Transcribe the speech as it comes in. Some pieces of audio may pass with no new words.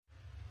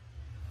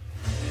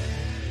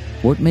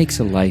What makes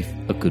a life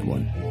a good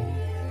one?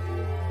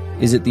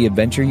 Is it the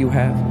adventure you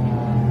have?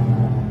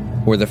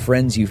 Or the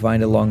friends you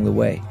find along the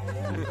way?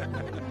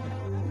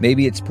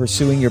 Maybe it's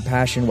pursuing your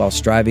passion while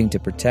striving to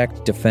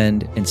protect,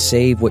 defend, and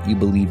save what you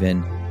believe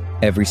in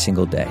every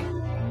single day.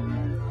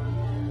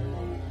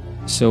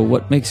 So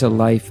what makes a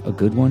life a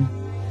good one?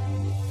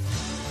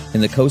 In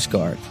the Coast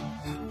Guard,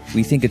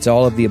 we think it's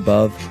all of the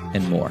above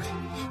and more.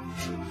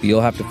 But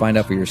you'll have to find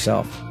out for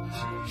yourself.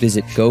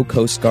 Visit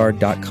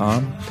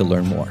gocoastguard.com to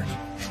learn more.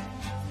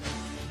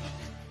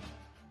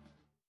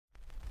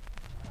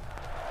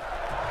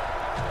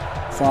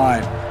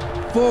 Five,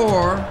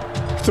 4,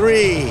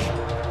 3,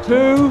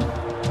 2, 1.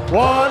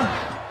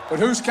 But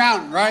who's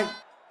counting, right?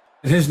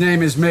 His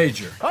name is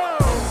Major.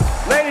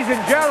 Oh, ladies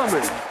and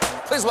gentlemen,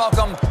 please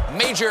welcome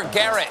Major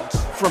Garrett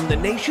from the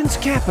nation's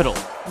capital.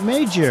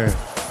 Major,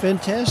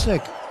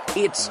 fantastic.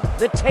 It's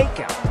The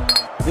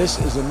Takeout. This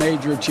is a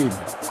major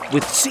achievement.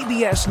 With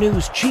CBS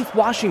News Chief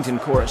Washington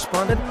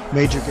Correspondent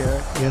Major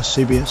Garrett, yes,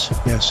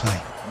 CBS, yes,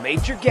 hi.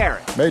 Major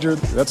Garrett. Major,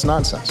 that's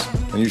nonsense,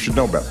 and you should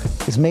know better.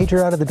 Is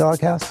Major out of the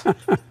doghouse?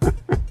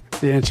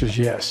 The answer is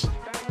yes.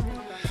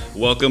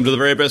 Welcome to the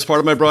very best part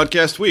of my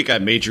broadcast week.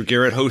 I'm Major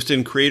Garrett, host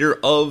and creator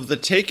of The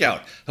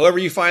Takeout. However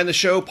you find the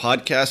show,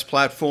 podcast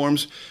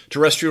platforms,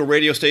 terrestrial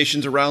radio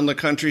stations around the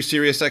country,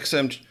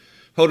 SiriusXM,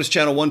 POTUS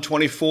Channel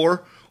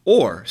 124,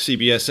 or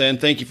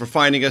CBSN. Thank you for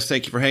finding us.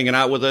 Thank you for hanging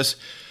out with us.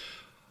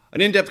 An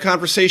in-depth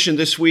conversation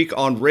this week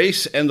on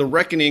race and the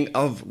reckoning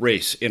of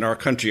race in our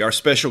country. Our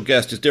special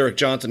guest is Derek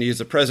Johnson. He is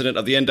the president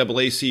of the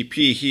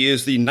NAACP. He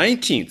is the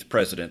 19th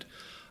president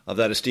of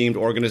that esteemed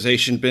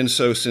organization, been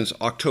so since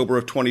October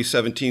of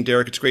 2017.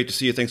 Derek, it's great to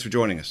see you. Thanks for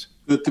joining us.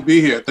 Good to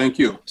be here. Thank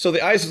you. So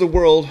the eyes of the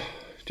world,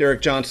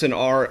 Derek Johnson,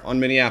 are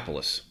on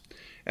Minneapolis.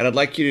 And I'd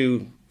like you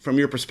to, from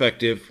your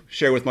perspective,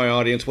 share with my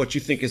audience what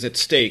you think is at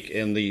stake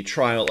in the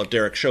trial of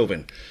Derek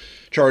Chauvin,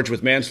 charged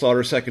with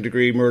manslaughter,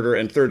 second-degree murder,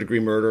 and third-degree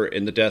murder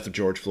in the death of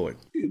George Floyd.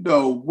 You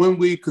know, when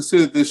we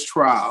consider this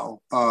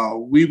trial,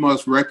 we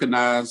must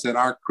recognize that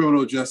our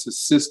criminal justice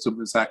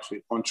system is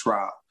actually on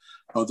trial.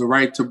 The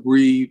right to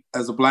breathe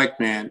as a Black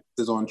man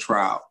is on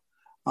trial.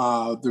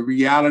 The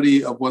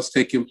reality of what's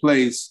taking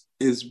place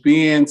is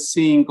being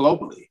seen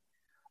globally.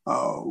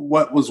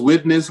 What was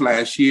witnessed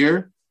last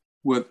year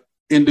with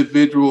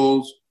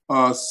individuals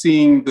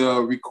seeing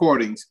the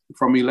recordings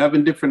from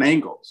 11 different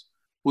angles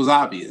was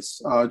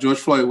obvious. George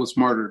Floyd was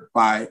murdered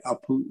by a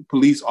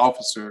police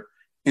officer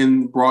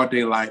in broad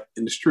daylight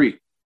in the street.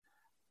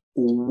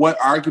 What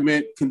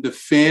argument can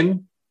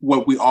defend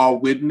what we all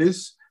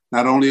witnessed,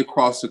 not only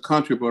across the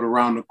country, but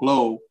around the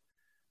globe,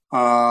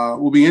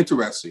 will be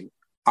interesting.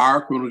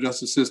 Our criminal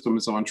justice system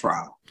is on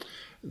trial.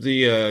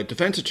 The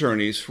defense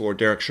attorneys for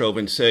Derek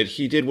Chauvin said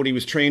he did what he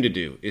was trained to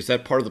do. Is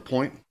that part of the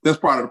point? That's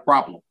part of the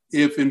problem.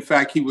 If, in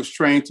fact, he was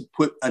trained to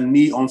put a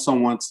knee on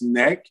someone's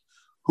neck,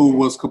 who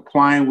was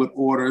complying with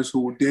orders,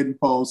 who didn't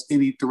pose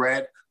any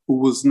threat, who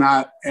was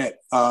not at,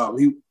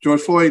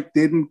 George Floyd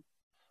didn't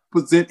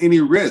present any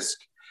risk.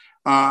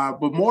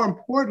 But more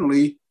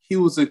importantly, he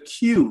was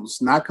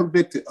accused, not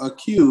convicted,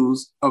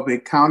 accused of a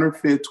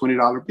counterfeit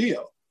 $20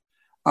 bill.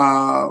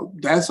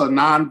 That's a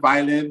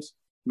non-violent,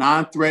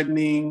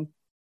 non-threatening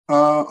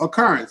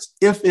occurrence.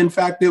 If, in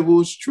fact, it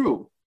was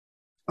true,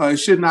 it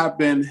should not have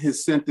been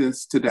his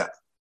sentence to death.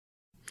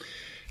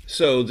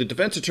 So the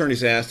defense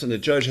attorneys asked, and the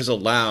judge has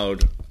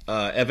allowed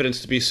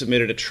evidence to be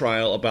submitted at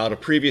trial about a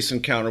previous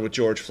encounter with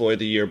George Floyd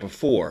the year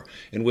before,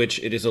 in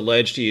which it is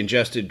alleged he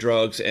ingested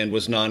drugs and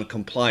was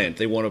non-compliant.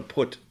 They want to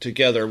put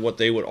together what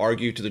they would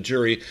argue to the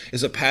jury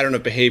is a pattern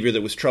of behavior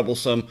that was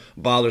troublesome,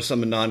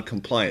 bothersome, and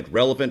non-compliant.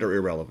 Relevant or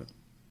irrelevant?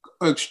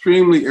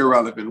 Extremely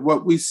irrelevant.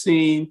 What we've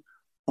seen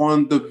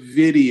on the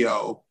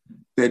video,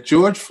 that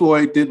George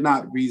Floyd did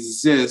not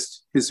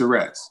resist his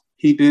arrest.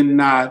 He did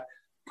not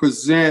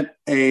present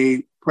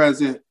a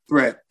present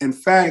threat. In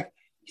fact,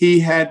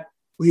 he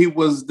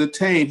was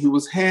detained. He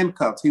was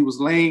handcuffed. He was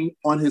laying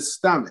on his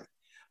stomach.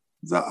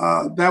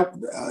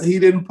 He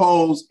didn't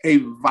pose a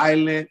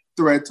violent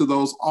threat to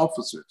those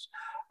officers.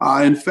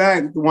 In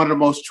fact, one of the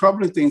most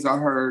troubling things I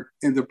heard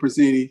in the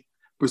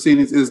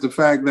proceedings is the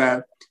fact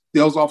that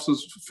those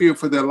officers feared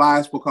for their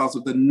lives because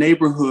of the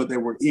neighborhood they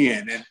were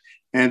in,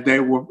 and they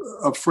were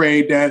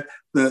afraid that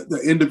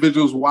the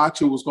individuals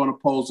watching was going to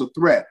pose a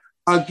threat.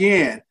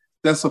 Again,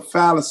 that's a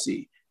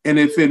fallacy. And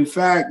if, in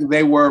fact,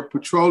 they were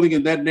patrolling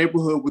in that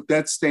neighborhood with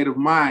that state of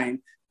mind,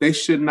 they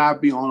should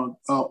not be in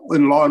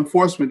law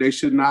enforcement. They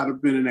should not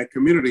have been in that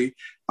community.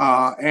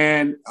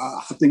 And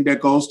I think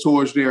that goes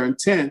towards their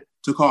intent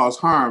to cause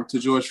harm to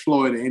George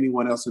Floyd and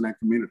anyone else in that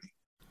community.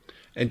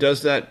 And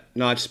does that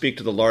not speak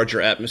to the larger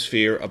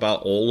atmosphere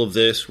about all of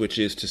this, which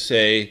is to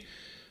say,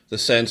 the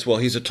sense, well,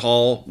 he's a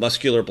tall,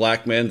 muscular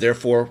Black man,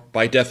 therefore,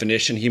 by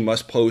definition, he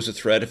must pose a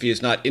threat. If he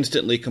is not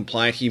instantly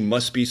compliant, he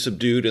must be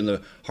subdued in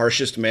the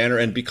harshest manner.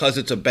 And because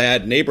it's a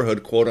bad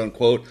neighborhood, quote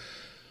unquote,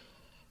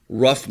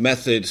 rough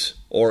methods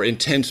or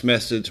intense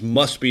methods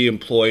must be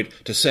employed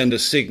to send a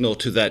signal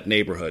to that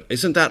neighborhood.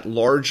 Isn't that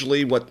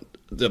largely what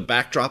the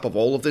backdrop of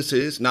all of this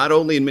is, not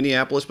only in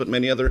Minneapolis, but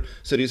many other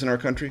cities in our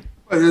country?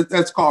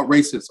 That's called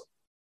racism.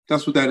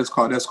 That's what that is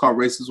called. That's called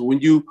racism. When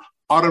you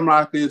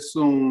automatically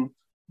assume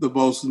the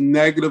most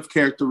negative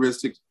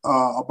characteristics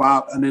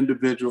about an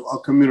individual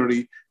or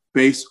community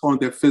based on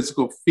their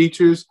physical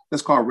features,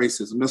 that's called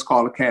racism. That's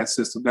called a caste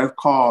system.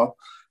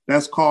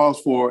 That's cause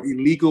for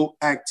illegal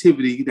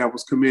activity that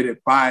was committed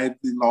by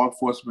the law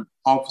enforcement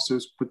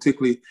officers,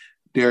 particularly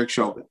Derek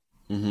Chauvin.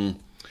 Mm-hmm.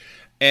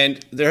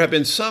 And there have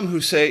been some who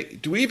say,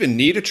 do we even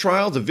need a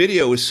trial? The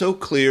video is so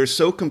clear,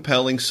 so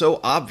compelling, so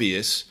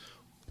obvious.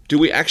 Do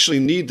we actually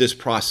need this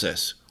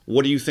process?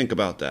 What do you think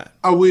about that?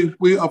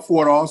 We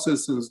afford all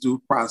citizens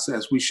due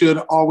process. We should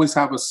always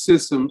have a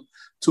system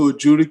to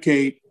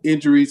adjudicate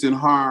injuries and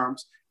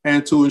harms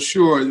and to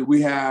ensure that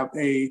we have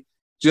a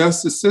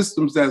justice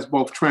system that's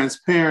both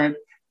transparent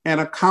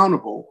and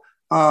accountable.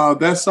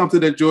 That's something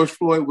that George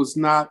Floyd was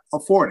not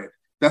afforded.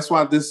 That's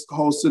why this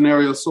whole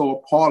scenario is so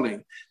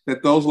appalling,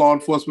 that those law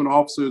enforcement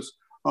officers,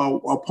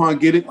 upon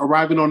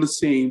arriving on the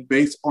scene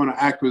based on an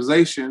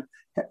accusation,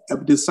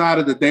 have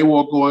decided that they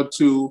were going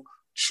to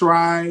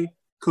try,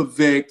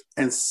 convict,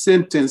 and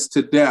sentence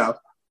to death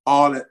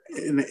all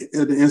in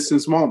the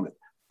instance moment.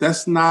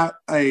 That's not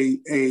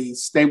a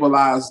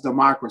stabilized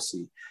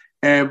democracy.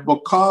 And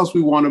because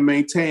we want to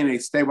maintain a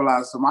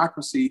stabilized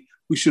democracy,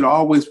 we should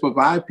always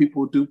provide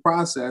people due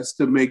process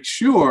to make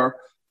sure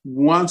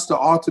once the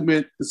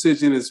ultimate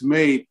decision is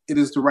made, it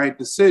is the right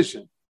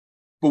decision.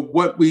 But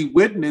what we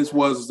witnessed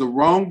was the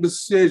wrong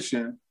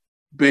decision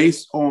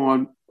based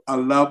on a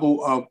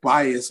level of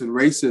bias and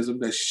racism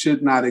that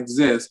should not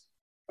exist,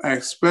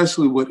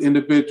 especially with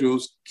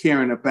individuals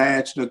carrying a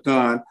badge and a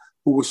gun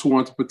who were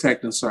sworn to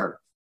protect and serve.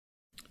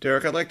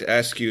 Derek, I'd like to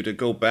ask you to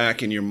go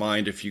back in your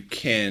mind, if you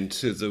can,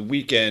 to the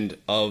weekend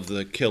of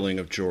the killing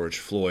of George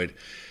Floyd.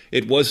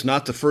 It was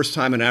not the first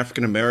time an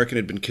African American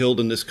had been killed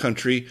in this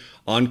country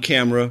on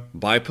camera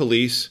by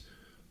police.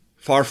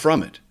 Far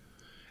from it.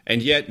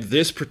 And yet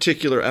this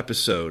particular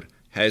episode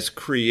has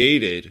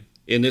created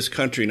in this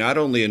country not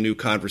only a new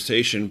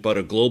conversation, but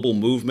a global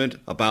movement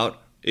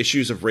about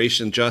issues of race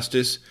and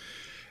justice.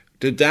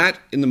 Did that,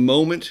 in the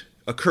moment,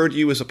 occur to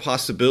you as a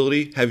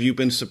possibility? Have you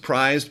been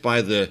surprised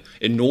by the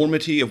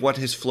enormity of what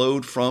has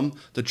flowed from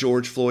the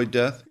George Floyd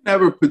death?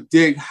 Never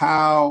predict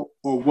how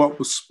or what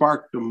would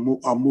spark a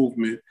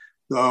movement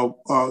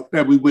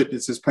that we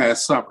witnessed this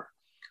past summer.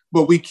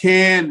 But we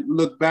can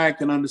look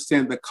back and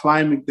understand the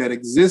climate that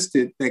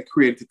existed that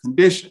created the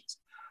conditions.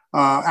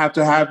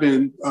 After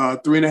having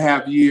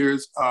 3.5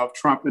 years of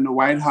Trump in the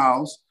White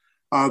House,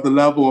 the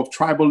level of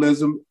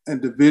tribalism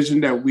and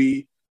division that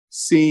we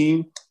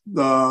seen,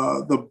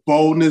 the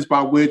boldness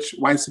by which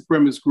white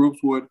supremacist groups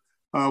would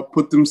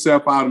put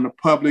themselves out in the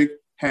public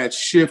had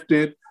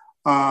shifted.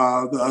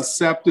 The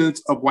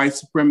acceptance of white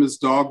supremacist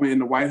dogma in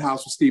the White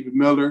House with Stephen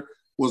Miller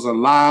was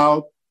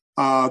allowed.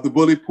 The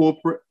bully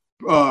pulpit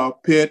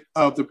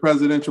of the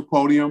presidential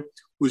podium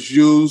was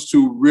used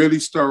to really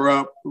stir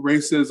up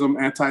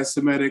racism,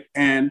 anti-Semitic,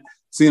 and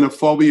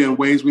xenophobia in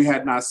ways we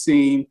had not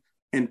seen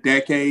in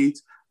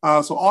decades.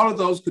 So all of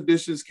those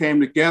conditions came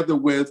together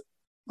with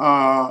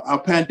a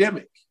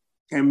pandemic,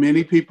 and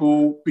many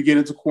people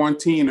beginning to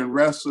quarantine and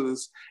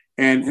restless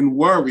and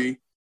worry.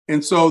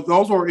 And so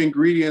those were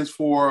ingredients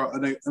for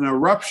an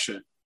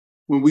eruption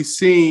when we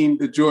seen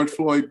the George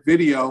Floyd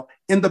video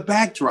in the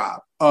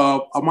backdrop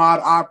of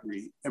Ahmaud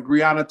Arbery and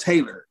Breonna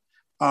Taylor.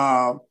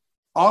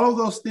 All of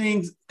those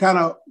things kind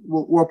of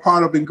were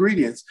part of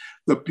ingredients.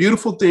 The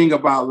beautiful thing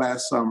about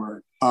last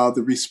summer,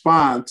 the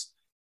response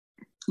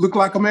looked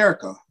like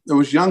America. There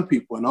was young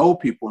people and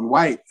old people and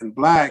white and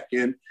black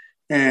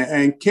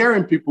and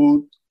caring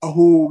people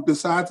who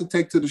decided to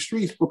take to the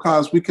streets,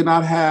 because we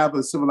cannot have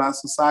a civilized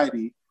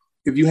society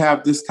if you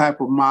have this type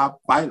of mob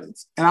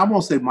violence. And I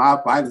won't say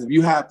mob violence. If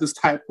you have this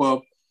type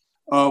of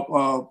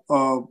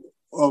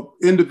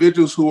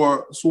individuals who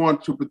are sworn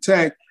to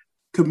protect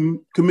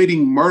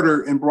committing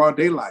murder in broad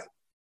daylight.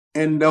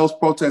 And those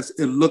protests,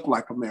 it looked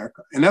like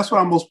America. And that's what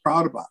I'm most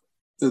proud about.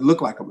 It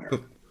looked like America.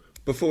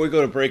 Before we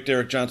go to break,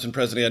 Derek Johnson,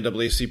 president of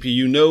NAACP,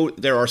 you know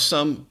there are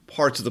some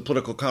parts of the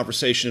political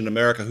conversation in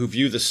America who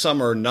view the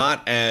summer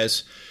not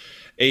as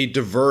a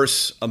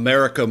diverse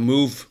America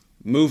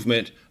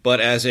movement, but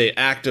as an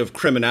act of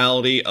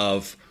criminality,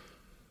 of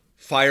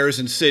fires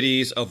in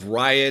cities, of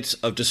riots,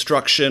 of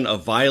destruction,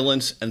 of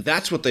violence. And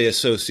that's what they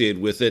associate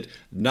with it,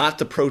 not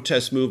the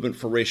protest movement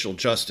for racial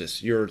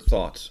justice. Your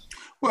thoughts?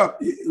 Well,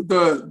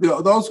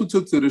 those who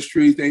took to the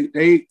streets,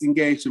 they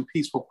engaged in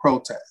peaceful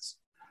protests.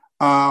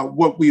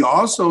 What we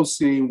also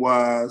seen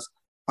was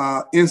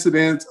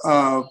incidents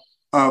of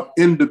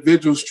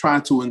individuals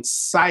trying to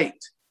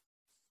incite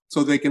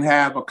so they can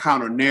have a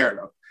counter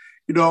narrative.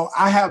 You know,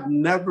 I have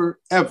never,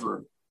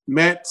 ever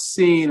met,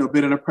 seen, or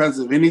been in the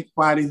presence of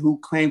anybody who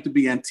claimed to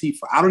be Antifa.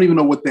 I don't even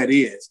know what that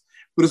is,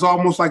 but it's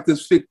almost like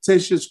this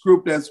fictitious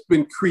group that's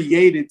been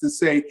created to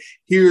say,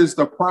 here's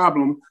the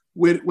problem,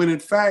 when in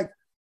fact,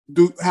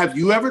 have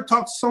you ever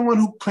talked to someone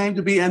who claimed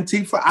to be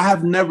Antifa? I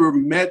have never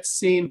met,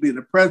 seen, been in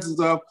the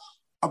presence of,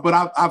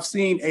 but I've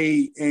seen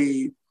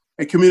a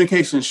a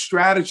communication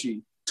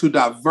strategy to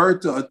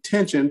divert the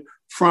attention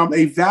from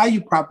a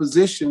value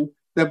proposition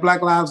that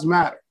Black Lives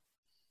Matter.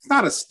 It's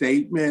not a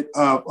statement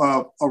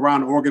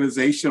around an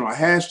organization or a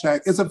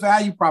hashtag. It's a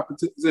value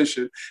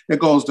proposition that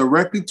goes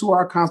directly to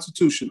our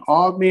Constitution.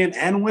 All men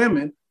and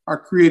women are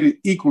created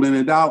equal and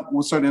endowed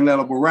with certain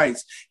inalienable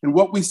rights. And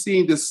what we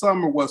seen this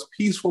summer was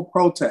peaceful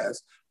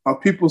protests of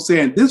people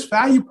saying this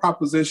value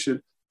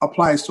proposition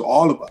applies to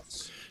all of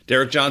us.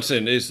 Derek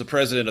Johnson is the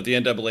president of the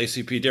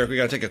NAACP. Derek, we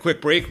got to take a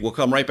quick break. We'll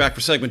come right back for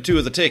segment 2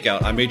 of The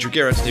Takeout. I'm Major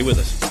Garrett. Stay with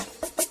us.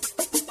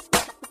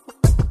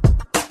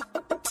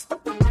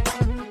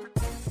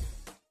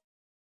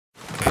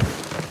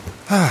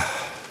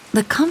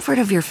 The comfort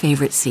of your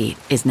favorite seat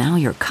is now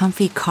your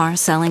comfy car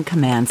selling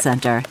command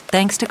center,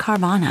 thanks to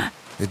Carvana.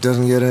 It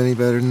doesn't get any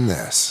better than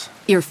this.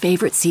 Your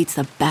favorite seat's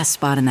the best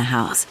spot in the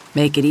house.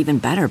 Make it even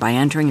better by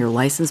entering your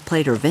license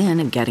plate or VIN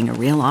and getting a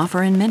real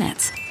offer in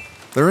minutes.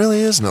 There really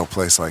is no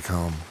place like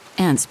home.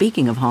 And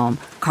speaking of home,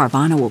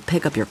 Carvana will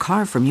pick up your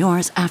car from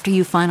yours after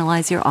you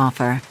finalize your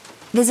offer.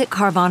 Visit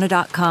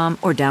Carvana.com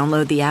or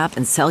download the app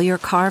and sell your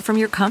car from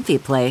your comfy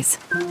place.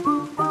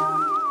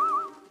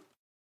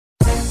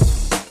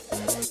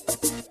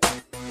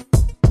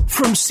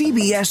 From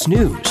CBS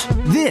News,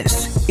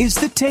 this is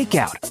The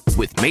Takeout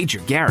with Major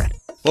Garrett.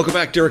 Welcome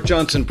back. Derek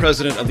Johnson,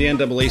 president of the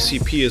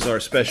NAACP, is our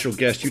special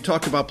guest. You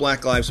talked about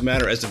Black Lives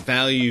Matter as a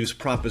values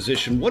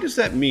proposition. What does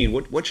that mean?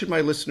 What should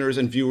my listeners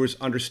and viewers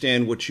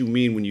understand what you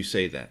mean when you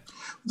say that?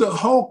 The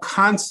whole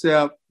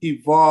concept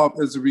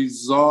evolved as a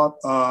result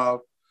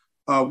of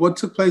what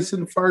took place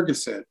in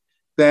Ferguson,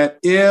 that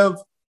if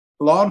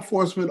law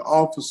enforcement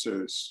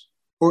officers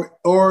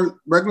or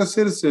regular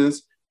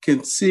citizens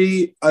can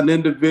see an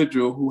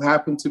individual who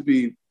happened to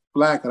be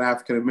Black and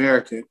African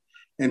American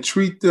and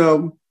treat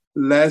them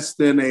less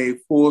than a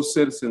full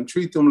citizen,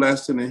 treat them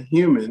less than a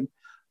human,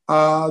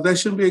 that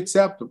shouldn't be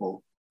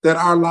acceptable, that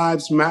our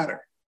lives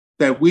matter,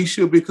 that we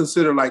should be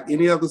considered like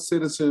any other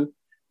citizen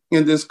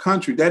in this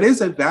country. That is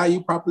a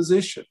value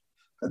proposition.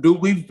 Do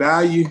we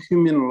value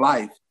human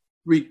life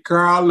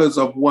regardless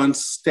of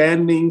one's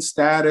standing,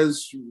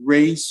 status,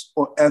 race,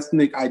 or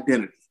ethnic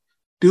identity?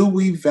 Do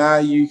we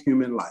value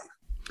human life?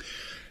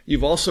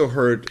 You've also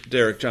heard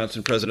Derek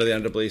Johnson, president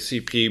of the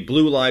NAACP,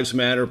 Blue Lives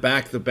Matter,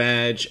 back the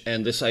badge,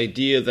 and this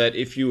idea that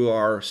if you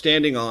are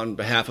standing on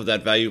behalf of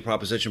that value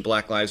proposition,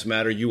 Black Lives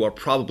Matter, you are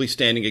probably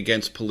standing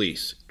against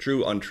police.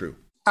 True, untrue?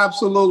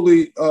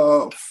 Absolutely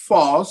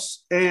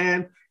false,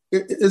 and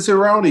it's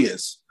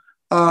erroneous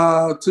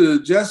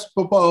to just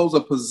propose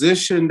a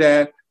position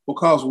that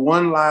because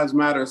one lives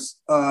matters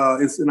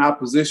is in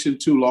opposition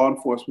to law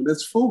enforcement.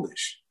 It's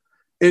foolish.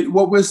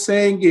 What we're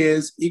saying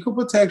is equal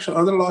protection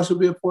under the law should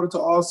be afforded to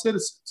all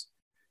citizens,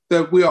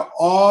 that we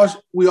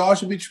all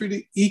should be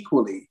treated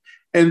equally,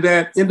 and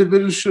that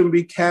individuals shouldn't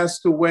be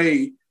cast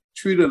away,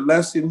 treated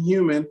less than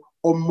human,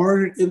 or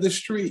murdered in the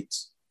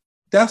streets.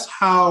 That's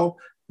how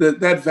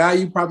that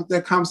value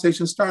that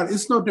conversation started.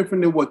 It's no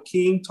different than what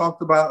King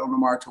talked about on the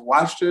March on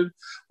Washington,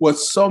 what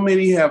so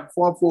many have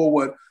fought for,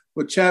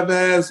 what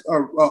Chavez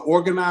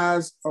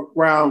organized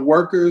around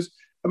workers.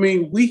 I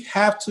mean, we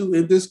have to,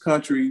 in this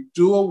country,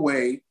 do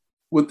away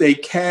with a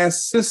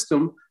caste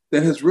system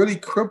that has really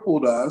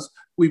crippled us.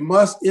 We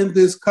must, in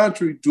this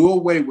country, do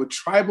away with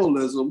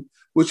tribalism,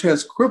 which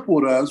has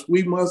crippled us.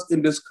 We must,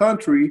 in this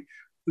country,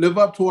 live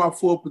up to our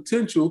full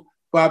potential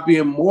by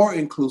being more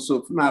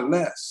inclusive, not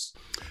less.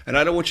 And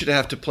I don't want you to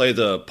have to play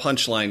the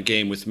punchline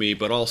game with me,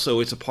 but also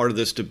it's a part of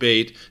this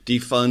debate,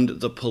 defund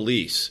the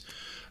police.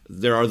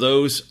 There are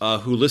those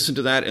who listened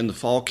to that in the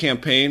fall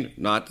campaign,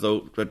 not though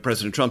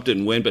President Trump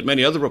didn't win, but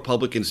many other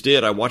Republicans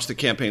did. I watched the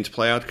campaigns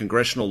play out,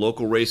 congressional,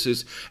 local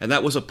races, and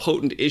that was a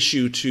potent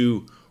issue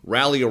to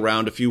rally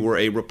around if you were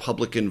a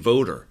Republican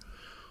voter.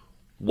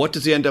 What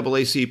does the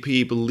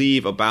NAACP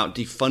believe about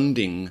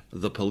defunding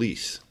the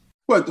police?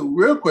 Well, the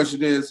real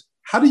question is,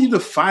 how do you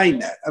define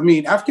that? I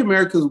mean, African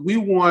Americans, we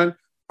want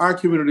our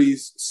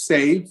communities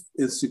safe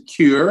and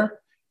secure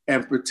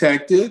and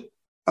protected.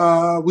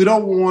 We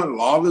don't want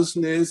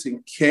lawlessness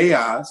and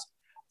chaos.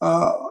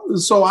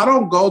 So I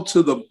don't go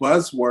to the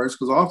buzzwords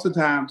because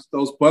oftentimes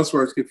those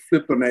buzzwords get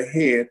flipped on their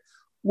head.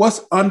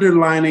 What's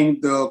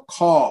underlining the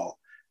call?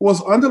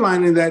 What's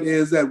underlining that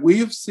is that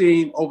we've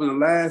seen over the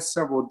last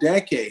several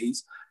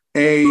decades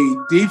a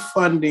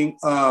defunding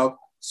of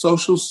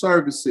social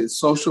services,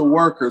 social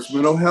workers,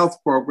 mental health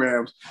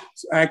programs,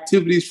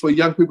 activities for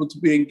young people to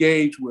be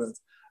engaged with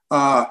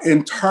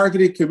in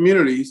targeted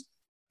communities,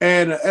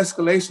 and an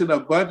escalation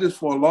of budgets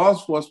for law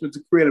enforcement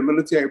to create a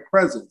military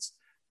presence.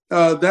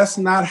 That's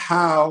not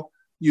how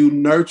you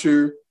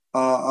nurture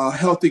a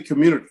healthy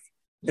community.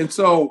 And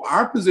so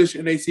our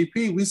position in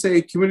ACP, we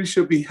say community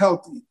should be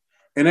healthy.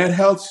 And that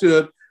health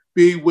should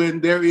be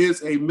when there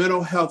is a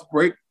mental health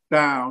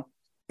breakdown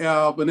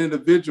of an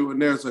individual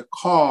and there's a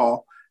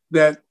call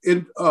that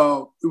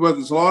whether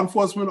it's law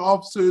enforcement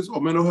officers or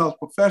mental health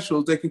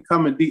professionals, they can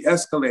come and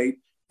de-escalate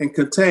and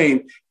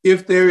contain.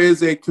 If there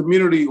is a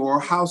community or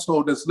a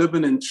household that's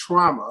living in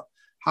trauma,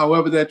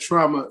 however that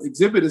trauma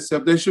exhibits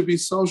itself, there should be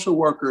social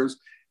workers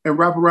and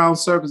wraparound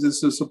services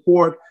to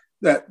support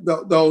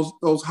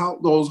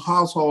those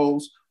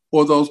households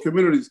or those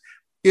communities.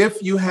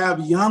 If you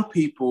have young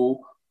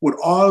people with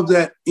all of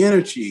that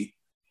energy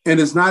and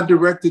it's not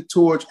directed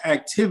towards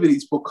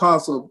activities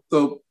because of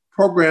the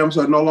programs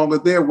are no longer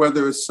there,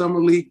 whether it's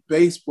summer league,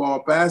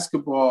 baseball,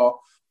 basketball,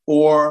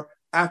 or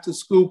after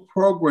school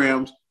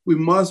programs, we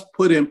must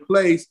put in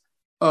place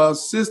a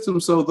system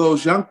so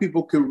those young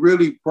people can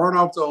really burn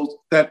off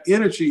that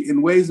energy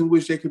in ways in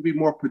which they can be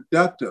more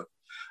productive.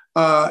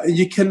 And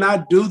you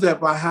cannot do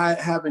that by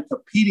having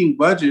competing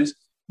budgets.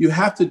 You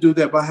have to do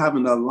that by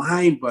having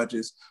aligned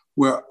budgets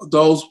where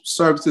those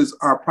services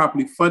are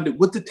properly funded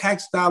with the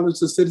tax dollars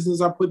the citizens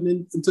are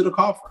putting into the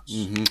coffers.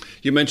 Mm-hmm.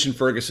 You mentioned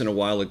Ferguson a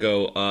while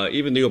ago.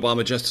 Even the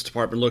Obama Justice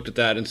Department looked at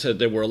that and said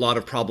there were a lot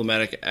of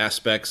problematic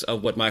aspects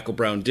of what Michael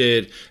Brown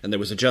did, and there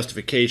was a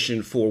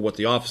justification for what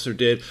the officer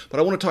did. But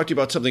I want to talk to you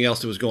about something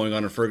else that was going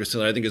on in Ferguson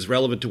that I think is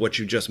relevant to what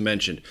you just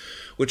mentioned,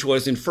 which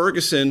was in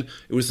Ferguson,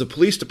 it was the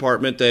police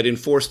department that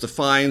enforced the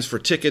fines for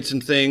tickets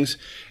and things.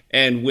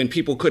 And when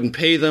people couldn't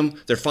pay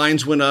them, their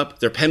fines went up,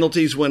 their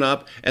penalties went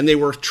up, and they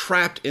were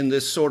trapped in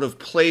this sort of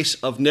place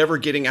of never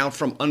getting out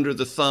from under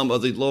the thumb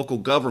of the local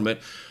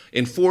government,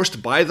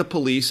 enforced by the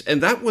police.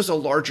 And that was a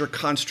larger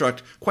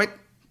construct, quite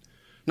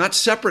not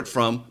separate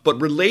from,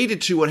 but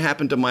related to what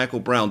happened to Michael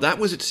Brown. That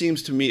was, it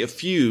seems to me, a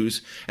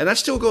fuse. And that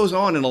still goes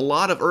on in a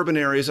lot of urban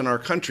areas in our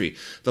country.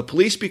 The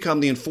police become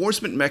the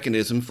enforcement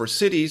mechanism for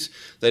cities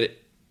that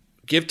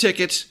give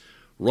tickets,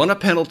 run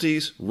up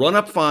penalties, run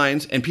up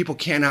fines, and people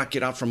cannot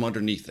get out from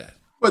underneath that.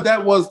 But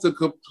that was the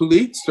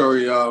complete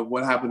story of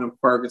what happened in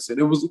Ferguson.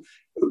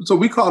 So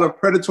we call it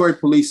predatory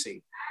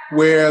policing,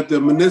 where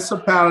the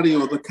municipality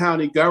or the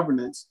county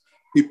governance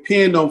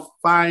depend on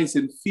fines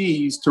and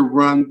fees to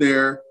run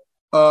the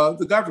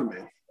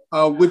government,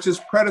 which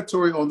is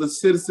predatory on the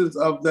citizens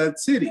of that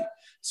city.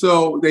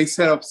 So they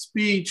set up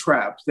speed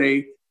traps.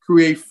 They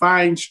create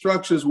fine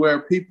structures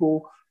where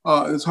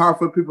it's hard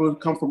for people to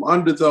come from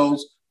under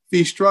those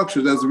fee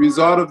structures. As a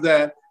result of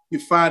that, you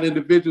find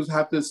individuals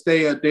have to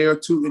stay a day or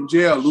two in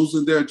jail,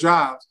 losing their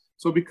jobs.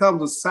 So it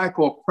becomes a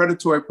cycle of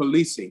predatory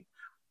policing.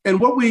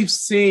 And what we've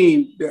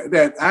seen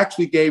that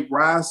actually gave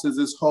rise to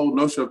this whole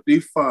notion of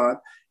defund,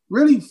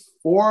 really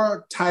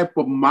 4 type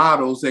of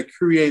models that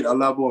create a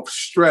level of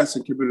stress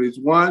in communities.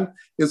 1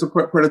 is a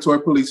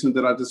predatory policing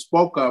that I just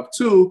spoke of.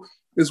 2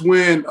 is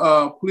when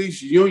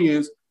police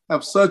unions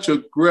have such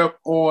a grip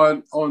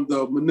on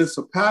the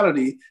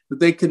municipality that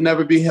they can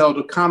never be held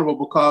accountable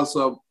because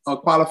of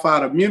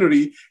qualified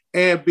immunity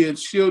and being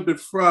shielded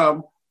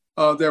from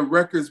their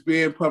records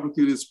being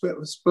publicly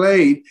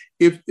displayed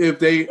if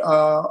they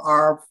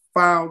are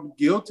found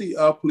guilty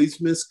of police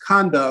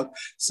misconduct.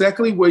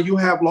 Secondly, where you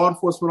have law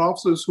enforcement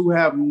officers who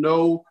have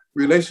no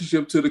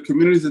relationship to the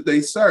communities that they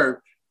serve,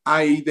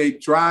 i.e. they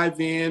drive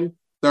in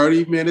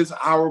 30 minutes,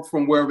 hour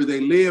from wherever they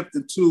live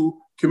into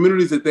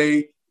communities that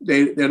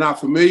they're not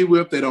familiar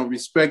with, they don't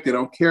respect, they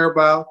don't care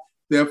about.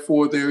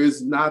 Therefore, there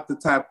is not the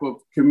type of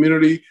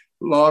community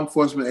law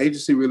enforcement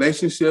agency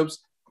relationships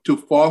to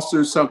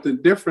foster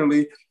something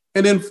differently.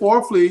 And then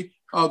fourthly,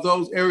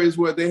 those areas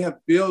where they have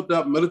built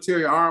up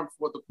military arms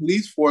for the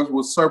police force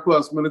with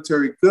surplus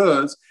military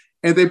goods,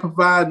 and they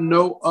provide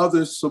no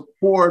other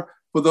support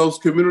for those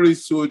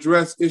communities to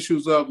address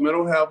issues of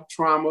mental health,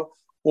 trauma,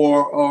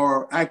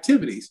 or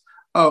activities.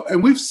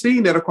 And we've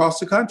seen that across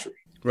the country.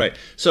 Right.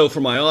 So for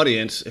my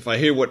audience, if I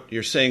hear what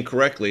you're saying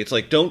correctly, it's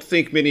like, don't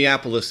think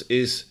Minneapolis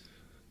is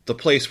the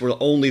place where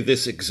only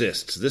this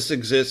exists. This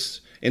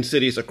exists in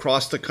cities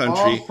across the country.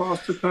 All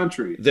across the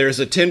country. There's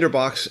a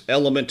tinderbox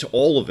element to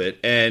all of it.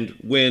 And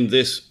when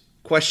this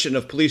question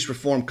of police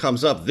reform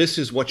comes up, this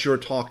is what you're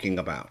talking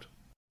about.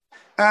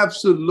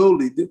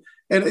 Absolutely.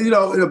 And, in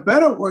a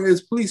better word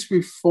is police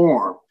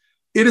reform.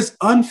 It is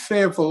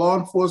unfair for law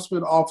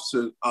enforcement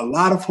officers, a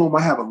lot of whom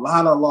I have a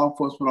lot of law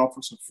enforcement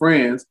officer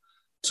friends,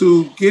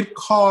 to get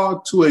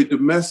called to a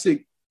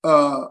domestic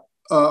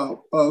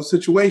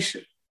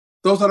situation.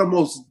 Those are the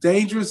most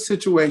dangerous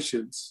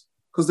situations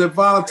because they're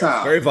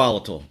volatile. Very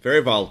volatile,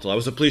 very volatile. I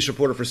was a police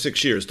reporter for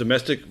 6 years.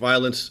 Domestic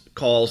violence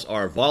calls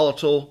are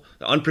volatile,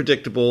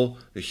 unpredictable,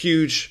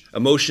 huge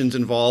emotions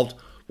involved,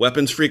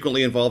 weapons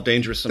frequently involved,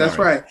 dangerous scenarios.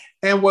 That's right.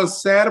 And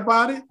what's sad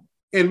about it,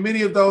 in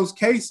many of those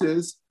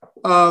cases,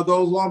 those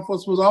law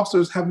enforcement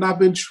officers have not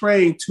been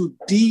trained to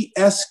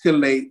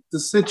de-escalate the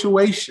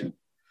situation.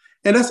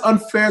 And that's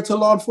unfair to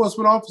law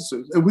enforcement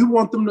officers. And we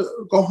want them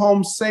to go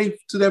home safe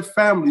to their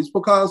families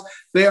because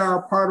they are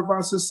a part of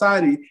our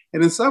society.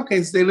 And in some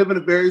cases, they live in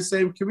the very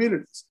same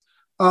communities.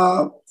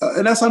 And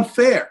that's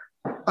unfair.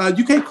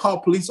 You can't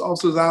call police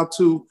officers out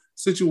to a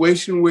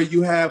situation where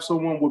you have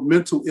someone with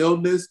mental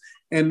illness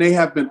and they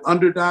have been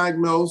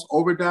underdiagnosed,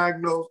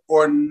 overdiagnosed,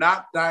 or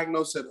not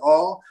diagnosed at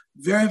all.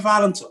 Very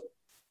volatile.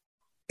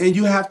 And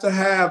you have to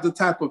have the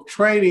type of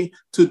training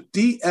to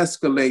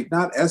de-escalate,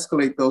 not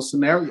escalate those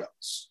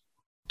scenarios.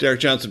 Derek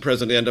Johnson,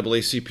 president of the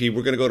NAACP.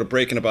 We're going to go to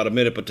break in about a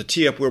minute, but to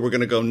tee up where we're going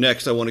to go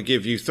next, I want to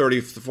give you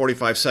 30 to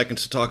 45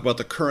 seconds to talk about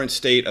the current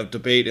state of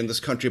debate in this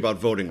country about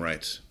voting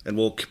rights. And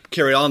we'll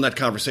carry on that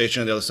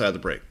conversation on the other side of the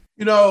break.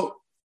 You know,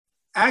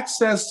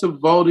 access to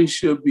voting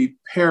should be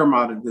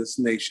paramount in this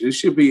nation. It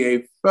should be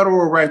a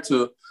federal right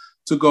to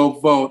go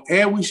vote.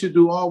 And we should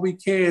do all we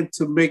can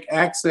to make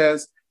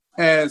access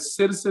as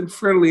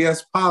citizen-friendly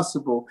as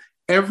possible.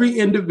 Every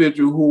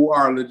individual who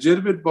are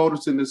legitimate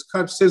voters in this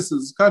country, citizens of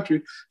this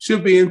country,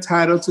 should be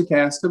entitled to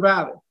cast a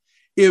ballot.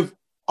 If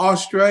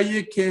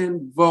Australia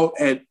can vote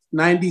at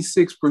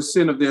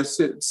 96% of their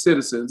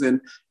citizens,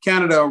 and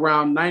Canada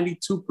around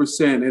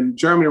 92%, and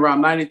Germany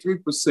around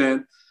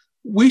 93%,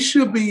 we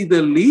should be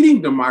the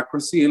leading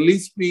democracy, at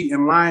least be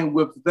in line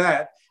with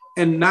that,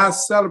 and not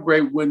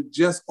celebrate when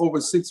just over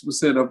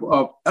 60%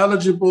 of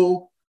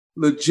eligible,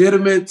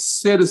 legitimate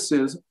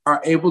citizens are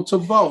able to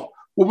vote.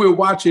 What we're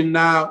watching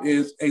now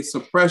is a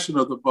suppression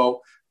of the vote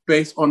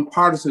based on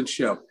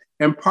partisanship.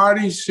 And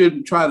parties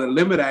shouldn't try to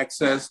limit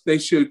access. They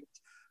should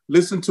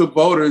listen to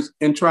voters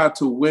and try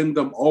to win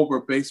them over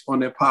based on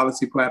their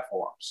policy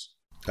platforms.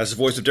 As the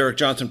voice of Derek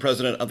Johnson,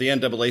 president of the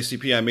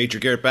NAACP, I'm Major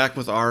Garrett, back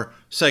with our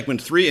segment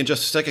 3 in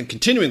just a second,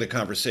 continuing the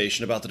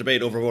conversation about the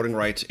debate over voting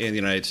rights in the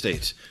United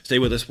States. Stay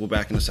with us. We'll be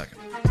back in a second.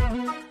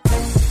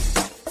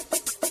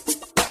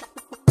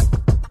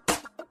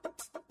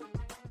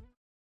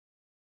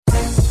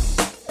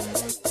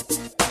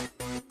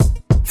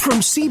 From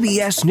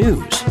CBS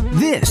News,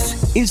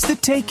 this is The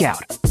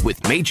Takeout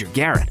with Major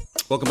Garrett.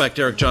 Welcome back.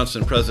 Derek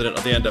Johnson, president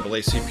of the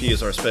NAACP,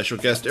 is our special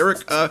guest.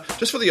 Eric,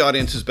 just for the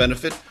audience's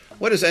benefit,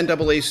 what does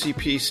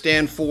NAACP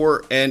stand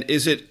for, and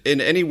is it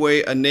in any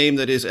way a name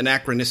that is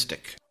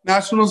anachronistic?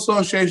 National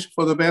Association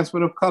for the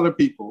Advancement of Colored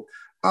People.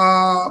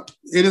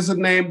 It is a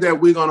name that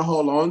we're going to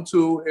hold on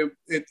to.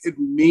 It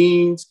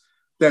means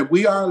that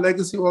we are a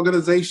legacy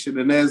organization,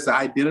 and as the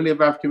identity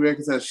of African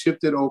Americans has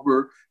shifted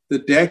over the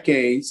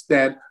decades,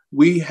 that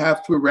we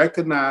have to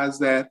recognize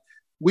that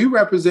we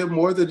represent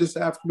more than just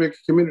the African American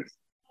community.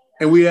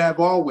 And we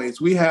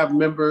have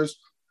members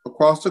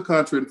across the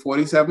country in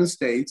 47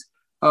 states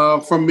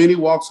from many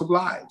walks of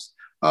lives.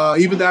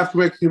 Even the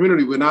African American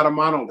community, we're not a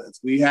monolith.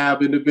 We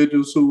have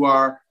individuals who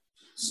are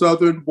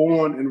Southern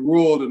born and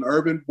rural and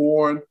urban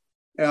born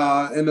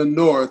in the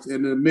North,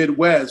 in the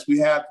Midwest. We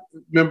have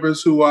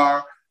members who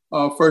are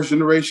first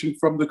generation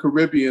from the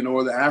Caribbean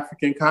or the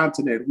African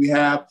continent. We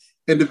have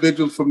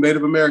individuals from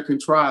Native American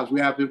tribes. We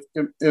have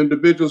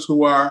individuals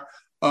who are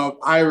of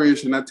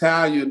Irish and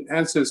Italian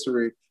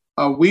ancestry.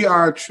 We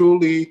are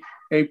truly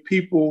a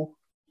people,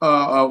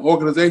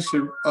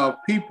 organization of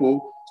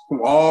people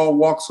from all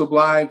walks of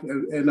life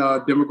and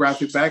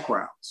demographic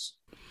backgrounds.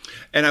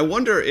 And I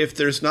wonder if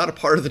there's not a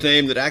part of the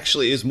name that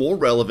actually is more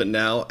relevant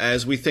now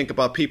as we think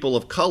about people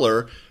of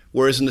color,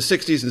 whereas in the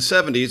 60s and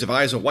 70s, if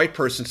I as a white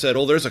person said,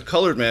 oh, there's a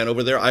colored man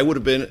over there, I would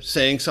have been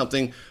saying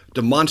something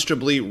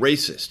demonstrably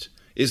racist.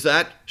 Is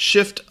that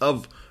shift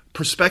of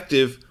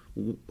perspective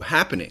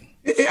happening?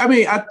 I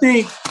mean, I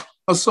think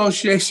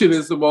association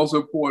is the most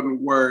important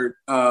word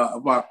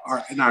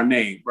in our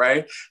name,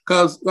 right?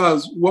 Because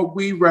what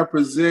we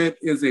represent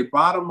is a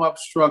bottom-up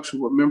structure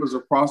with members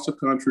across the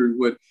country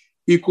with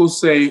equal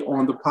say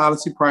on the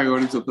policy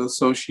priorities of the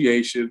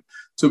association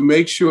to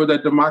make sure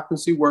that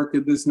democracy works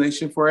in this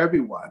nation for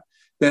everyone,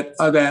 that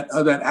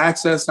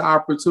access to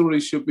opportunity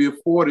should be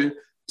afforded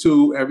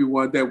to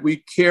everyone, that we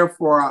care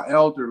for our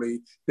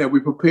elderly, that we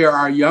prepare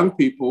our young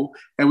people,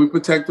 and we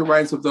protect the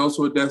rights of those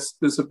who are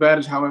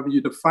disadvantaged, however you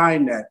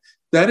define that.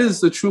 That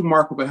is the true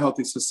mark of a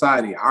healthy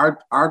society.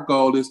 Our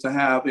goal is to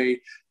have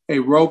a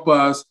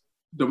robust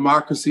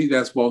democracy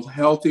that's both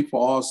healthy for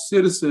all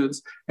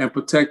citizens and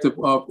protective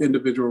of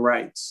individual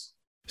rights.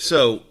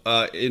 So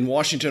in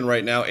Washington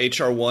right now,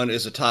 H.R. 1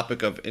 is a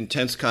topic of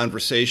intense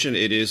conversation.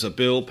 It is a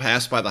bill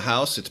passed by the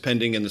House. It's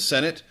pending in the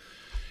Senate.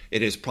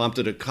 It has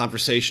prompted a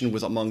conversation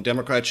among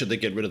Democrats, should they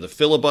get rid of the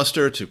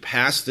filibuster to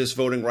pass this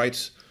voting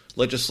rights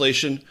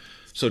legislation?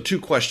 So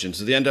 2 questions.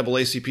 Does the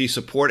NAACP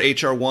support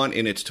H.R. 1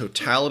 in its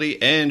totality,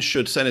 and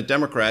should Senate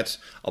Democrats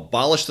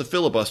abolish the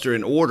filibuster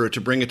in order to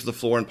bring it to the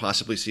floor and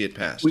possibly see it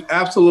passed? We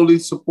absolutely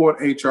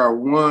support H.R.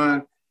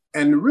 1.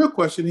 And the real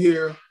question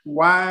here,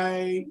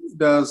 why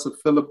does the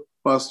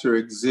filibuster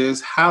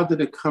exist? How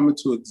did it come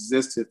into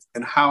existence,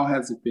 and how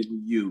has it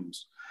been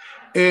used?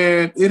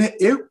 And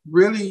it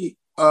really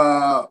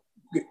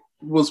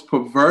was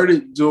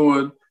perverted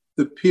during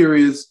the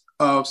periods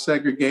of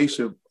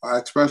segregation,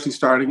 especially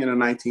starting in the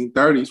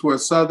 1930s, where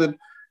Southern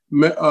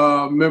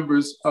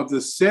members of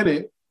the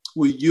Senate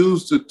would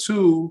use the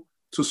tool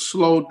to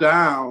slow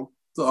down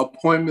the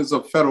appointments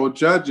of federal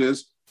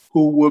judges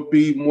who would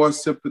be more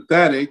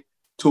sympathetic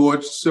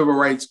towards civil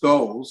rights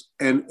goals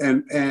and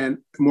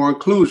more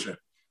inclusion.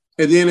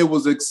 And then it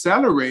was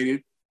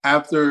accelerated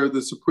after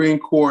the Supreme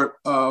Court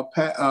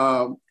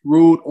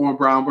ruled on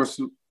Brown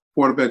versus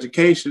Board of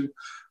Education,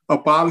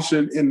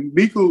 abolishing in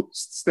legal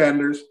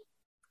standards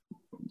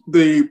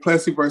the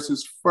Plessy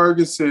versus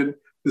Ferguson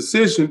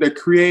decision that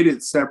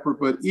created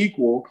separate but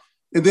equal,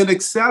 and then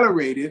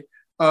accelerated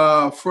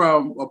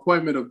from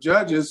appointment of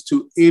judges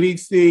to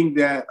anything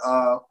that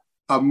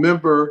a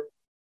member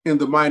in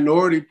the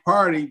minority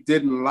party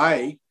didn't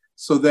like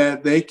so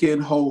that they can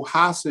hold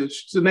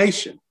hostage the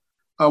nation.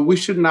 We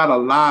should not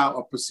allow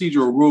a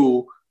procedural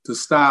rule to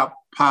stop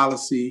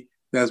policy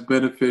that's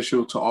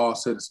beneficial to all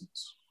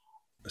citizens.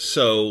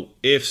 So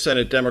if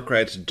Senate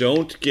Democrats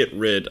don't get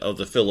rid of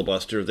the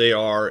filibuster, they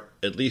are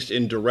at least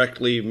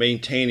indirectly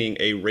maintaining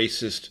a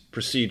racist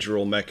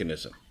procedural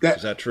mechanism.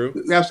 Is that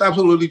true? That's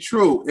absolutely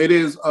true. It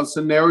is a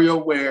scenario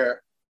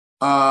where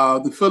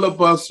the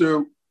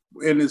filibuster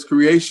in its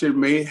creation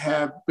may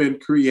have been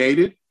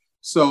created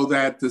so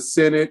that the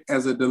Senate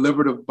as a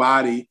deliberative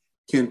body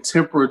can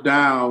temper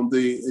down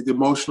the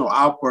emotional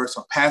outbursts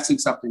of passing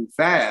something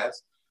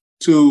fast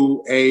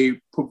to a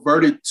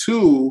perverted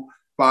tool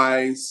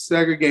by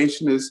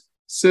segregationist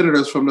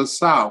senators from the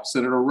South,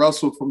 Senator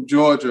Russell from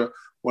Georgia,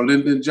 or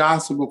Lyndon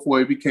Johnson before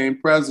he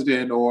became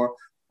president, or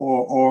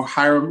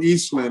Hiram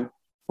Eastland,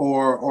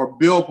 or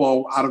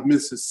Bilbo out of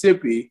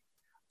Mississippi.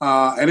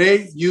 And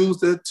they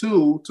used that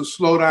tool to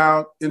slow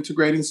down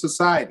integrating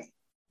society.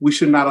 We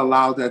should not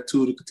allow that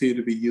tool to continue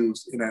to be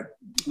used in that.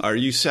 Are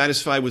you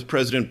satisfied with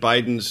President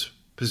Biden's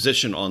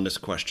position on this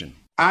question?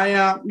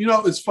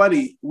 It's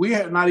funny. We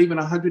have not even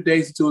 100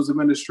 days into his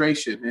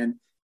administration,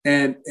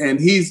 and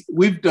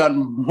we've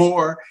done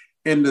more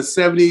in the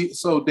 70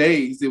 so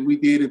days than we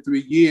did in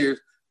 3 years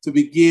to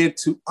begin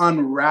to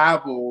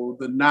unravel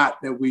the knot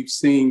that we've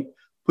seen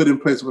put in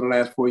place over the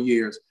last 4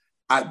 years.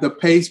 The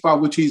pace by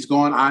which he's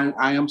going,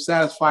 I am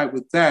satisfied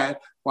with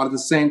that, while at the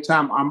same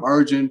time I'm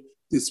urging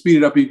to speed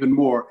it up even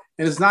more.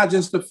 And it's not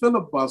just the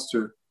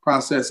filibuster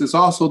process, it's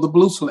also the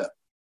blue slip.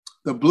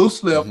 The blue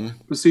slip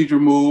procedure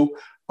move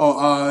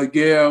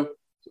gave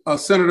a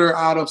senator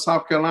out of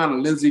South Carolina,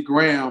 Lindsey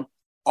Graham,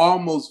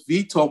 almost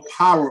veto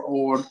power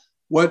on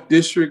what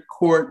district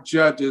court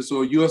judges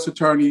or U.S.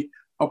 attorney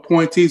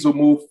appointees will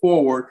move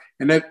forward,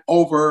 and that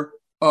over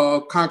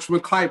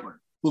Congressman Clyburn,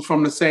 who's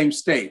from the same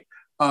state.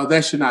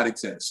 That should not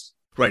exist.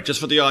 Right, just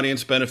for the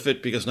audience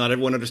benefit, because not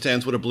everyone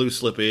understands what a blue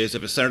slip is.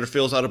 If a senator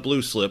fills out a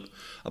blue slip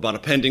about a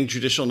pending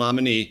judicial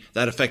nominee,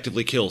 that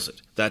effectively kills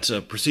it. That's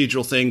a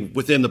procedural thing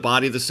within the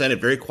body of the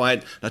Senate, very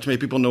quiet, not too many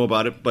people know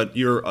about it, but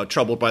you're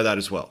troubled by that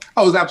as well.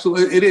 Oh, it's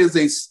absolutely.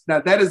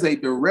 That is a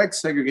direct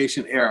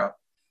segregation era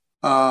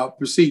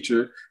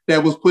procedure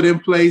that was put in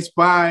place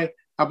by,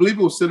 I believe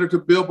it was Senator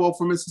Bilbo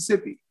from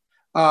Mississippi.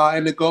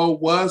 And the goal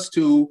was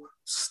to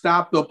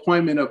stop the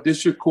appointment of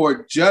district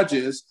court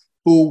judges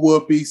who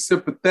would be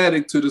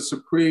sympathetic to the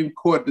Supreme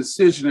Court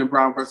decision in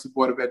Brown versus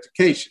Board of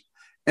Education.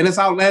 And it's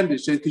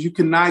outlandish because you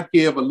cannot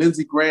give a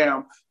Lindsey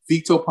Graham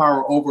veto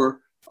power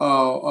over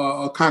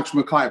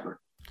Congressman Clyburn.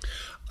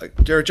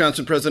 Derek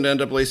Johnson,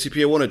 President of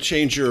NAACP, I want to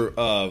change your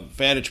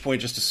vantage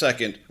point just a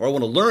second, or I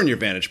want to learn your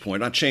vantage point,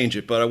 not change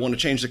it, but I want to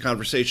change the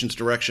conversation's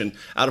direction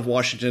out of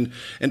Washington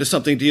into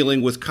something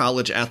dealing with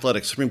college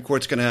athletics. Supreme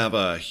Court's going to have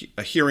a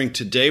hearing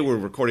today. We're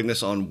recording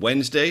this on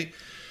Wednesday.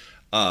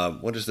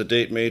 What is the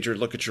date, Major?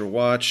 Look at your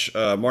watch.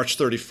 March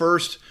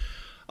 31st,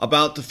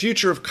 about the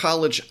future of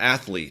college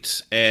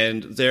athletes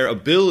and their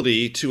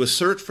ability to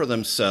assert for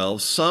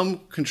themselves some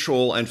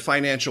control and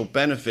financial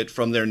benefit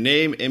from their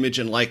name, image,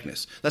 and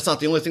likeness. That's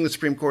not the only thing the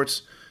Supreme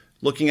Court's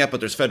looking at,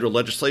 but there's federal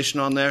legislation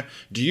on there.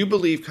 Do you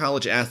believe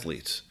college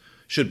athletes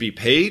should be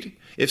paid?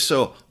 If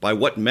so, by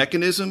what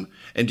mechanism?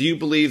 And do you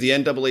believe the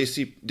NCAA's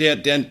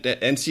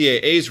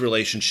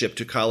relationship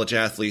to college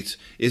athletes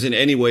is in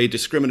any way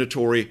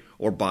discriminatory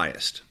or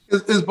biased?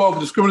 It's both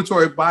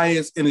discriminatory,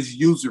 bias, and it's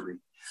usury.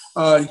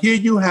 Here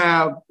you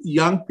have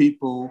young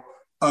people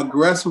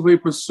aggressively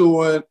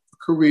pursuing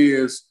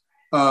careers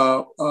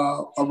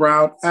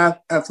around their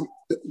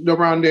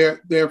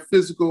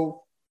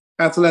physical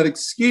athletic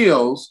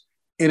skills,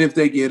 and if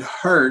they get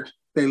hurt,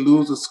 they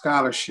lose a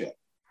scholarship.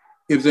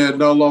 If they're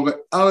no longer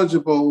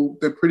eligible,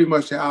 they're pretty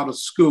much out of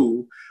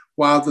school,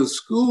 while the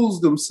schools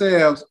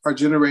themselves are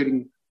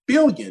generating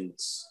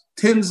billions,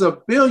 tens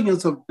of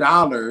billions of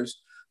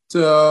dollars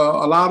to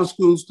allow the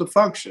schools to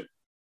function.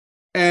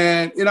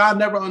 And I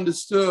never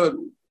understood,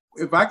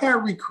 if I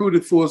got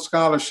recruited for a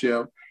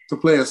scholarship to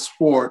play a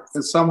sport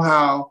and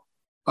somehow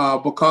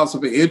because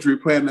of an injury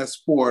playing that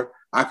sport,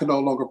 I can no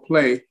longer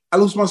play, I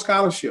lose my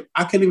scholarship.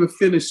 I can't even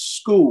finish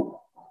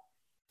school.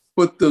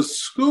 But the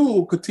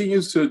school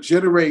continues to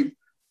generate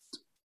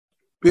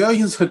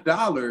billions of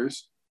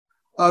dollars.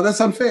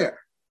 That's unfair.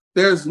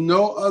 There's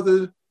no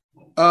other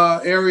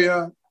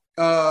area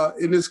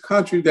in this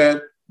country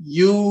that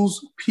use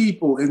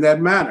people in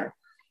that manner.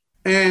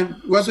 And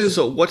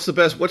so what's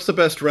the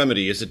best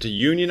remedy? Is it to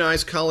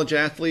unionize college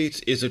athletes?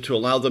 Is it to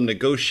allow them to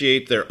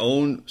negotiate their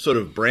own sort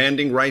of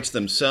branding rights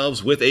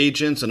themselves with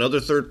agents and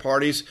other third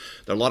parties?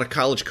 There are a lot of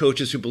college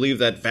coaches who believe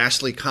that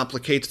vastly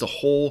complicates the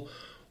whole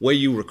way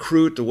you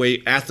recruit, the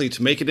way athletes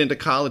make it into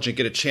college and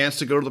get a chance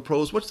to go to the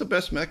pros. What's the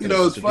best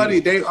mechanism? It's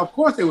funny. Of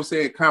course they will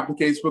say it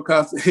complicates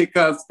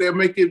because they're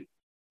making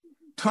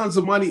tons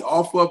of money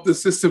off of the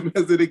system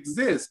as it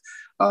exists.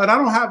 And I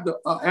don't have the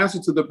answer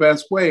to the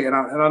best way. And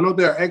I know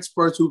there are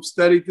experts who've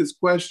studied this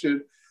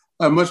question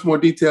much more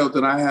detailed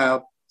than I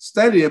have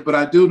studied it, but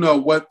I do know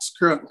what's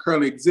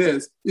currently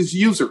exists is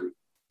usury,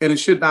 and it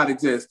should not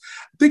exist.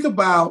 Think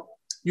about,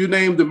 you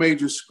named a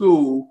major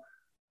school,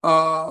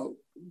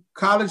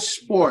 college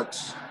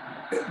sports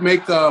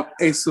make up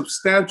a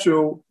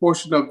substantial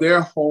portion of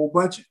their whole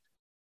budget.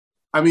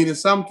 I mean, in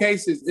some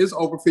cases, it's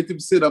over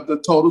 50% of the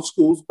total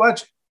school's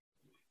budget.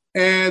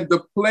 And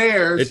the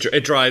players...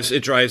 It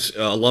drives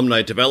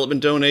alumni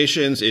development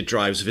donations. It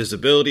drives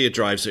visibility. It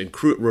drives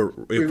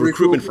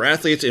recruitment for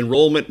athletes,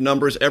 enrollment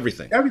numbers,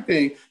 everything.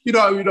 Everything. You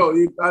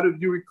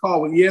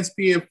recall when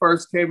ESPN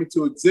first came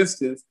into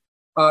existence,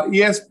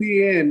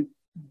 ESPN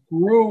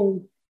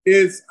grew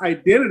its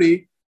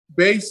identity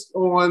based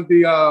on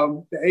the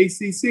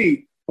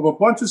ACC of a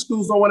bunch of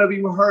schools no one ever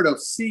even heard of,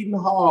 Seton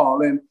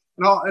Hall and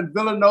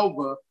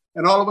Villanova.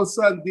 And all of a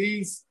sudden,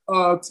 these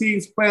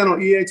teams playing on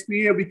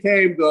ESPN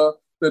became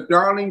the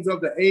darlings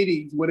of the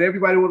 80s when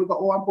everybody wanted to go,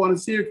 oh, I'm going to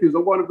Syracuse,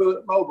 I'm going to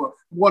Villanova,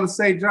 I'm going to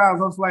St.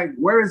 John's. I was like,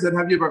 where is it?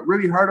 Have you ever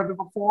really heard of it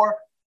before?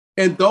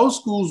 And those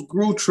schools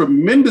grew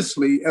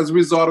tremendously as a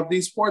result of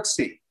these sports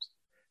teams.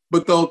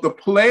 But the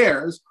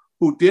players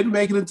who didn't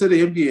make it into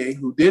the NBA,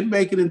 who didn't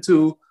make it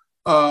into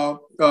the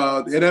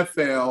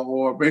NFL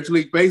or Major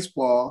League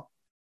Baseball,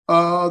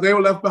 they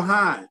were left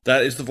behind.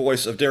 That is the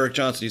voice of Derek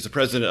Johnson. He's the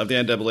president of the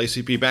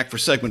NAACP. Back for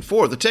segment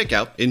 4, The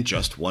Takeout, in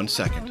just 1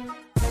 second.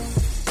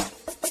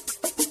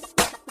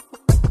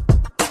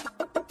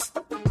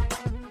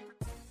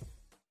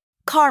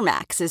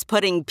 CarMax is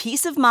putting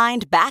peace of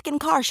mind back in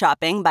car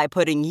shopping by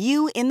putting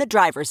you in the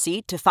driver's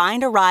seat to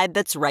find a ride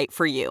that's right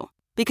for you.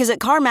 Because at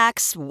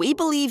CarMax, we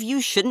believe you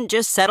shouldn't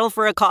just settle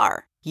for a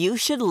car. You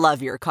should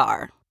love your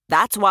car.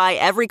 That's why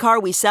every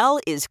car we sell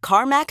is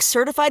CarMax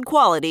certified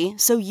quality,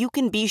 so you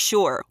can be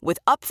sure with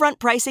upfront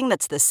pricing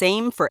that's the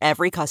same for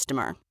every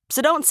customer.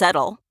 So don't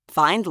settle.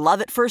 Find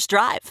love at first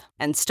drive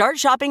and start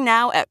shopping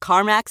now at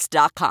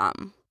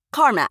CarMax.com.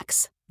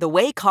 CarMax, the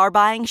way car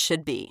buying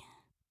should be.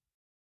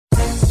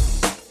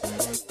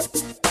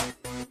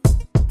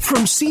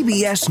 From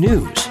CBS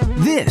News,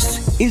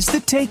 this is The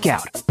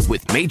Takeout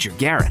with Major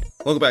Garrett.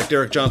 Welcome back.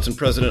 Derek Johnson,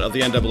 president of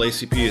the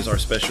NAACP, is our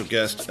special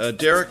guest.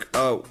 Derek,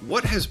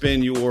 what has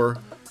been your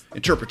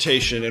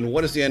interpretation and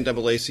what is the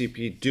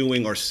NAACP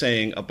doing or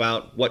saying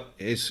about what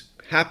has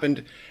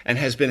happened and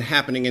has been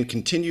happening and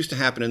continues to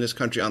happen in this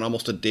country on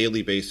almost a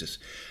daily basis?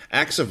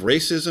 Acts of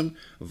racism,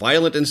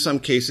 violent in some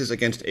cases,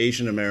 against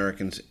Asian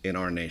Americans in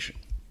our nation.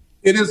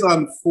 It is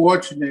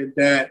unfortunate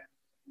that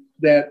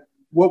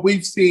what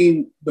we've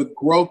seen the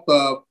growth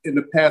of in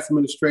the past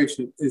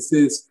administration is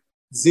this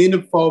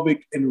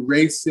xenophobic and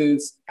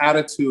racist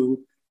attitude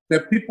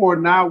that people are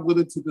now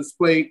willing to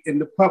display in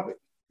the public.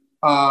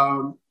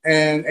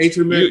 And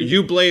Asian Americans,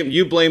 you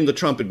blame the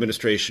Trump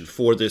administration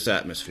for this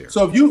atmosphere.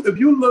 So if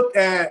you look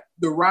at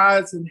the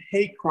rise in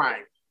hate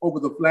crime over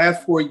the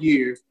last 4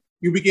 years,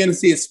 you begin to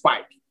see a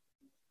spike,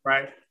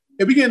 right?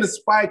 It began to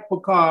spike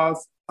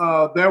because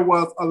there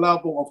was a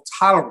level of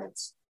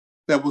tolerance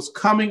that was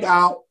coming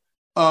out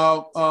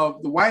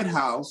of the White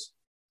House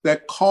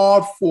that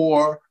called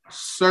for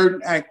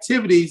certain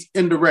activities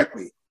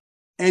indirectly.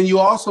 And you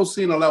also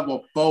seen a level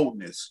of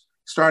boldness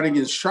starting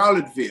in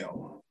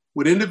Charlottesville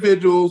with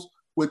individuals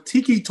with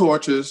tiki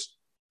torches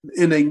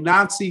in a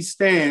Nazi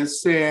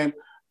stance saying,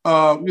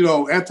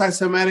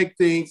 anti-Semitic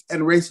things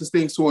and racist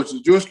things towards the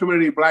Jewish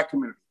community, Black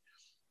community.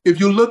 If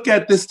you look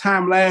at this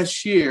time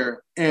last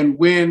year and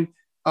when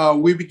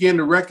we began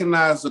to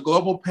recognize the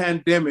global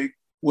pandemic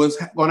was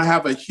going to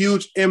have a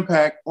huge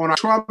impact on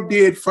Trump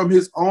did from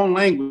his own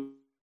language.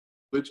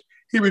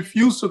 He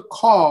refused to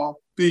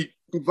call the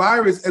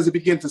virus as it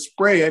began to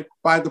spread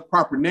by the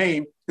proper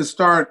name and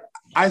start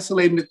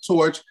isolating it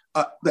towards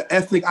the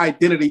ethnic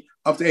identity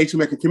of the Asian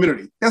American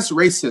community. That's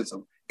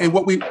racism. And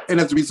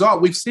as a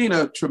result, we've seen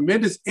a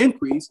tremendous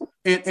increase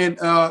in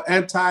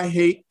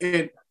anti-hate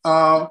and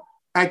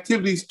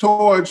activities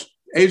towards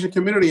Asian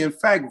community. In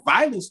fact,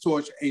 violence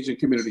towards Asian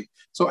community.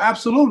 So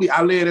absolutely,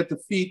 I lay it at the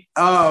feet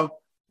of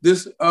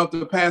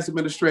the past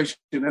administration.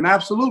 And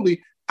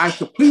absolutely, I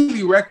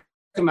completely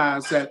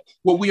recognize that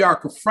what we are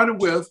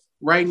confronted with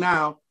right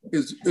now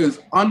is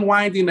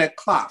unwinding that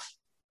clock.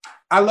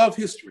 I love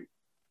history.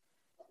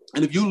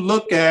 And if you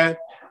look at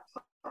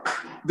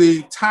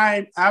the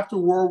time after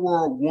World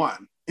War I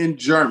in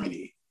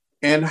Germany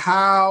and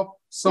how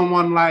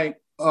someone like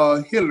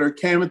Hitler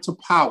came into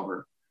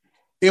power,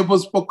 it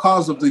was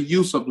because of the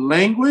use of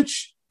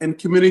language and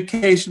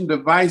communication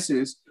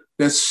devices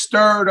that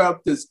stirred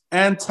up this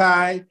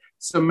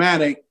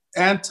anti-Semitic,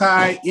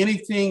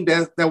 anything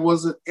that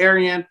was an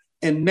Aryan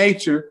in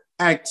nature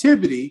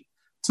activity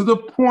to the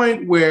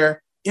point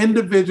where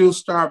individuals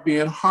start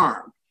being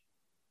harmed.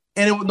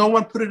 And no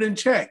one put it in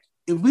check.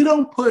 If we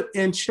don't put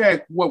in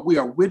check what we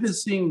are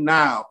witnessing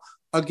now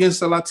against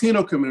the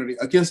Latino community,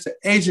 against the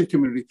Asian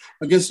community,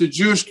 against the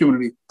Jewish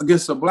community,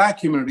 against the Black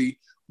community,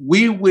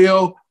 we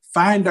will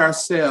find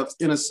ourselves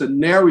in a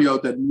scenario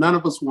that none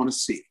of us want to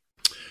see.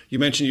 You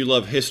mentioned you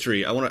love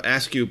history. I want to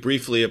ask you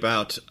briefly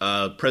about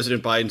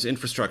President Biden's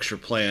infrastructure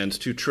plans,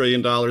 $2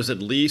 trillion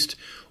at least.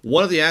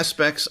 One of the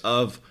aspects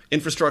of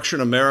infrastructure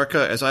in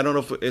America, as I don't know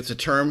if it's a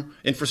term,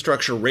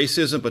 infrastructure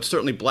racism, but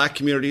certainly black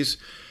communities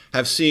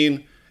have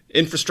seen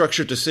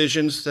infrastructure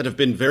decisions that have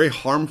been very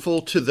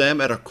harmful to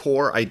them at a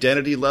core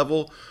identity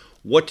level.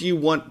 What do you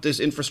want this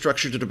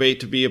infrastructure debate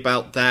to be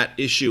about that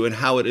issue and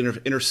how it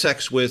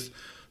intersects with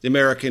the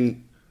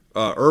American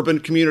urban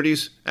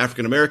communities,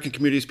 African-American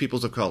communities,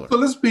 peoples of color? So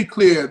let's be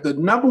clear. The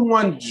number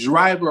one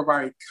driver of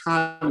our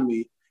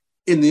economy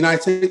in the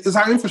United States is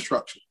our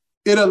infrastructure.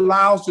 It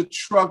allows the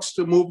trucks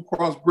to move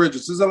across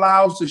bridges. It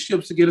allows the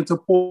ships to get into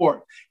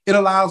port. It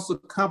allows the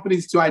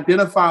companies to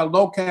identify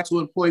locales to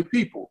employ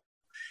people.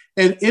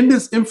 And in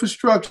this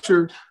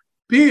infrastructure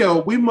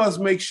bill, we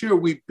must make sure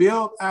we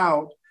build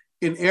out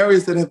in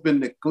areas that have been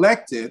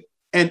neglected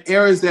and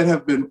areas that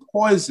have been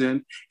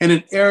poisoned and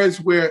in areas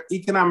where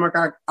economic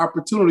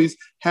opportunities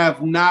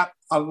have not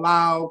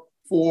allowed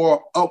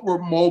for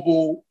upward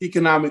mobile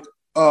economic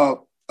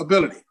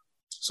ability.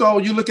 So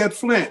you look at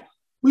Flint.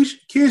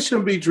 Kids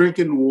shouldn't be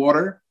drinking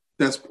water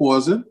that's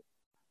poison,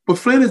 but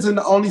Flint isn't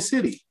the only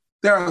city.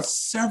 There are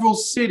several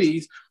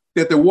cities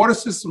that their water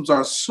systems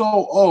are so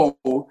old,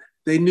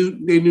 they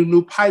need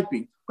new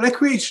piping, but that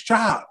creates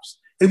jobs.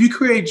 And if you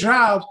create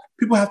jobs,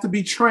 people have to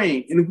be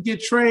trained. And if we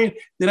get trained,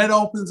 then that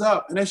opens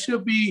up. And that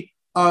should be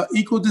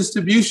equal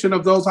distribution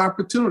of those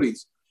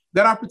opportunities.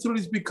 That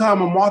opportunities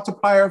become a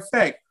multiplier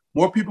effect.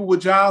 More people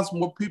with jobs,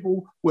 more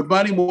people with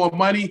money, more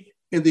money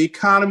in the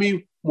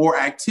economy, more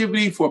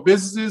activity for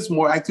businesses,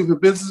 more activity for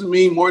businesses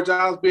mean more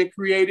jobs being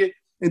created.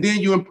 And then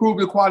you improve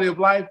the quality of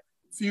life,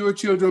 fewer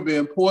children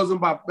being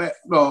poisoned by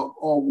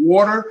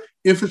water,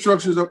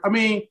 infrastructure. I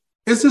mean,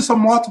 it's just a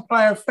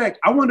multiplier effect.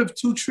 I wonder if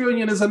 $2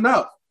 trillion is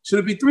enough. Should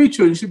it be $3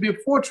 trillion? Should it be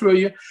 $4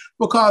 trillion?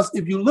 Because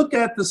if you look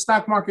at the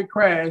stock market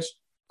crash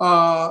in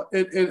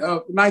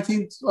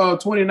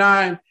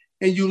 1929,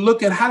 and you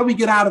look at how do we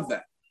get out of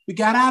that? We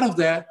got out of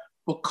that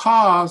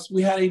because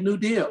we had a New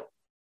Deal.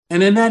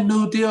 And in that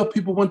New Deal,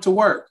 people went to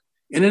work.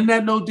 And in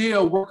that New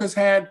Deal, workers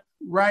had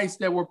rights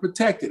that were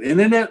protected. And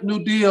in that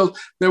New Deal,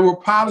 there were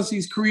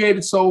policies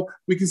created so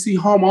we can see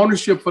home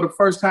ownership for the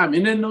first time.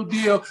 In that New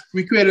Deal,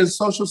 we created a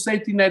social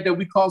safety net that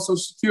we call Social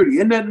Security.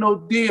 In that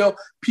New Deal,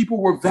 people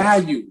were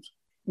valued.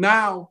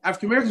 Now,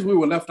 African Americans, we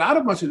were left out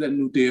of much of that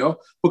New Deal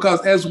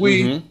because as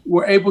we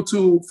were able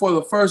to, for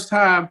the first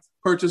time,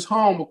 purchase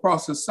home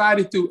across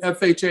society through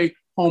FHA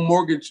home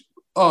mortgage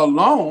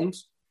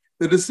loans,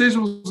 the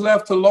decision was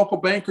left to local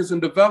bankers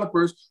and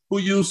developers who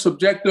use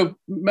subjective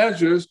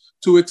measures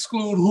to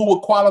exclude who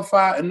would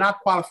qualify and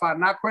not qualify,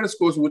 not credit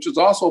scores, which is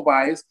also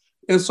biased.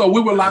 And so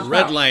we were locked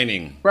out.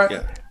 Redlining. Right.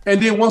 Yeah.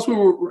 And then once we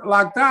were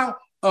locked out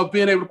of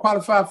being able to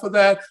qualify for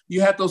that,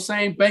 you had those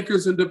same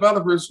bankers and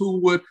developers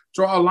who would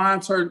draw a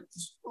line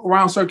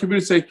around certain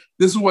communities, say,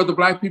 this is where the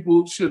Black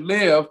people should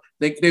live.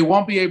 They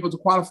won't be able to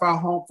qualify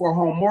for a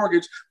home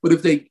mortgage, but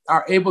if they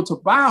are able to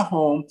buy a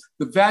home,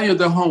 the value of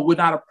their home would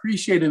not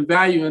appreciate in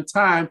value and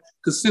time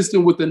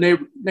consistent with the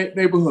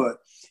neighborhood.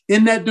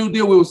 In that New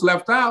Deal, we was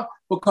left out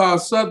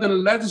because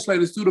Southern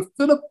legislators, through the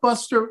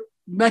filibuster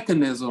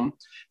mechanism,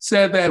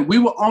 said that we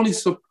will only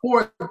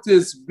support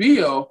this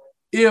bill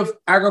if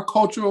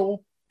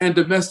agricultural and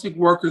domestic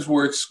workers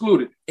were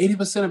excluded.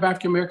 80% of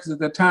African Americans at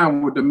that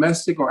time were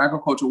domestic or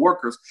agricultural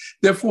workers.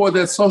 Therefore,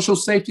 that social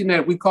safety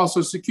net we call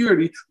Social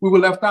Security, we were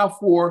left out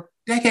for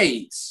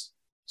decades.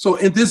 So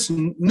in this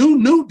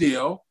new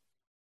deal,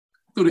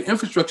 through the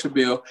infrastructure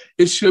bill,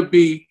 it should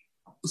be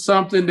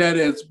something that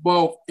is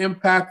both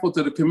impactful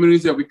to the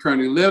communities that we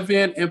currently live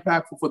in,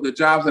 impactful for the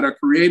jobs that are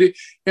created,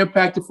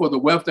 impactful for the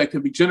wealth that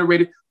can be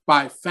generated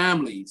by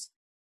families,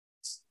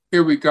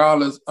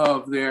 irregardless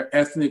of their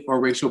ethnic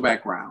or racial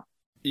background.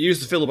 You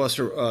use the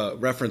filibuster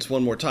reference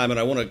one more time, and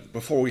I want to,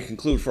 before we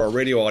conclude for our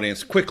radio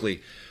audience,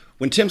 quickly.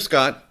 When Tim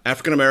Scott,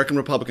 African-American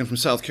Republican from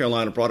South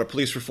Carolina, brought a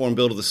police reform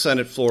bill to the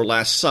Senate floor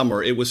last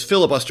summer, it was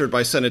filibustered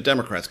by Senate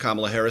Democrats.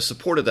 Kamala Harris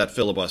supported that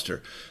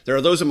filibuster. There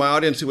are those in my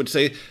audience who would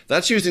say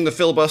that's using the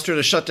filibuster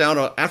to shut down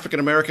an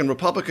African-American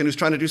Republican who's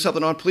trying to do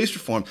something on police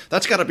reform.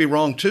 That's got to be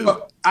wrong, too.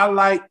 Well, I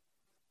like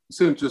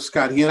Senator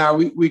Scott. He and I,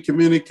 we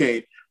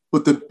communicate.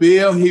 But the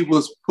bill he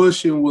was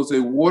pushing was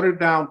a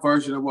watered-down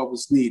version of what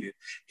was needed.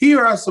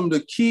 Here are some of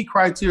the key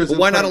criteria. But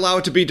why not allow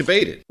it to be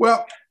debated?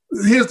 Well,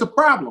 here's the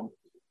problem.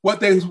 What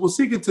they were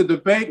seeking to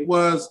debate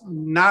was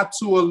not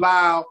to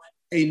allow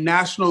a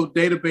national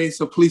database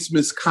of police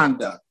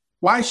misconduct.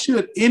 Why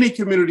should any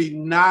community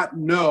not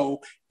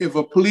know if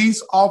a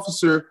police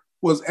officer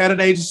was at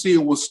an agency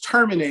and was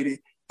terminated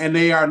and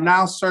they are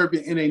now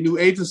serving in a new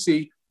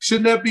agency?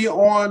 Shouldn't that be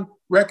on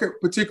record,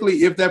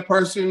 particularly if that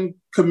person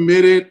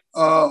committed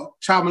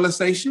child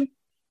molestation?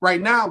 Right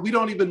now, we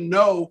don't even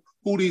know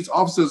who these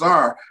officers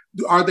are.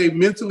 Are they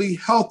mentally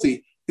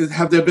healthy?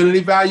 Have there been an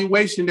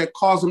evaluation that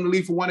caused them to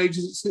leave from one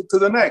agency to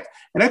the next?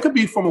 And that could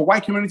be from a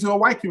white community to a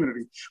white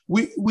community.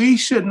 We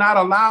should not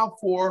allow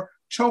for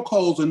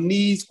chokeholds or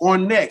knees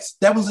on necks.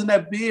 That was in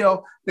that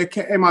bill that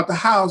came out the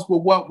House, but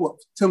what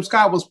Tim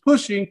Scott was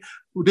pushing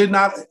did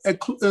not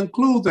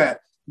include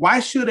that. Why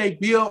should a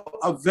bill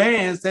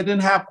advance that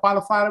didn't have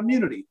qualified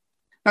immunity?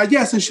 Now,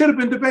 yes, it should have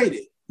been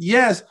debated.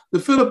 Yes, the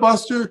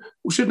filibuster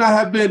should not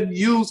have been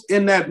used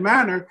in that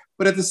manner,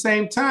 but at the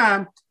same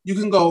time, you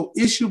can go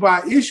issue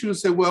by issue and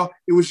say, well,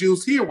 it was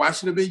used here. Why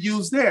should it have been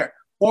used there?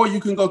 Or you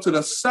can go to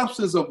the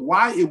substance of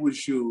why it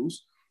was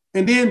used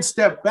and then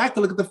step back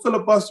and look at the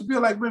filibuster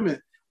bill like, wait a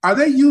minute, are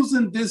they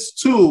using this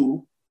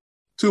tool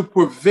to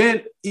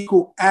prevent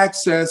equal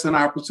access and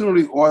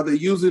opportunity, or are they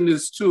using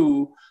this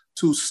tool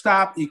to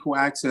stop equal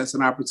access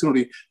and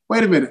opportunity?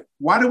 Wait a minute,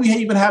 why do we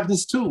even have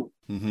this tool?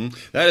 Mm-hmm.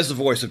 That is the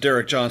voice of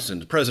Derek Johnson,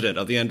 the president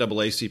of the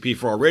NAACP.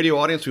 For our radio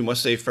audience, we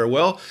must say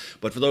farewell.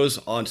 But for those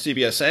on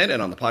CBSN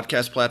and on the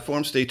podcast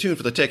platform, stay tuned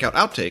for the Takeout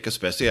Outtake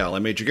Especial.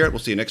 I'm Major Garrett. We'll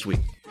see you next week.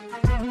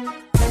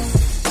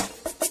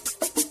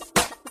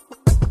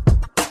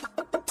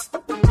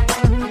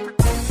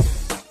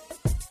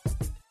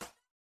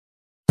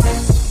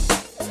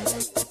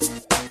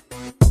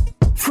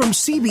 From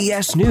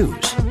CBS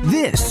News,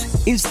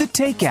 this is The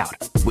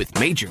Takeout with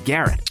Major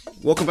Garrett.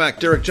 Welcome back.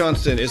 Derek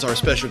Johnson is our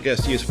special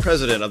guest. He is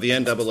president of the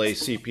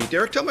NAACP.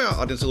 Derek, tell my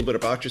audience a little bit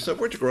about yourself.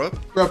 Where'd you grow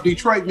up? Grew up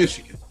Detroit,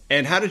 Michigan.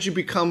 And how did you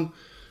become,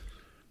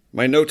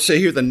 my notes say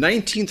here, the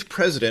 19th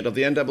president of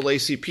the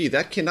NAACP?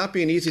 That cannot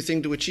be an easy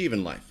thing to achieve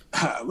in life.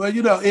 Well,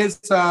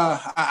 it's,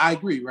 I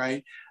agree,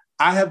 right?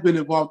 I have been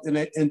involved in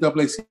the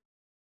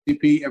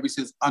NAACP ever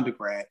since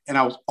undergrad, and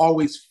I was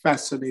always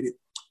fascinated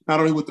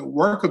not only with the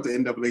work of the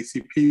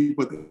NAACP,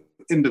 but the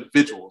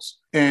individuals.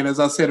 And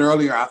as I said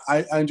earlier,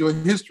 I enjoy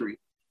history.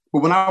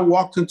 But when I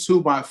walked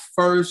into my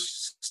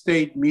first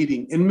state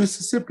meeting in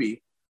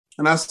Mississippi,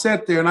 and I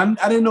sat there and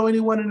I didn't know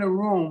anyone in the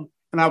room,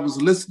 and I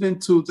was listening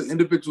to the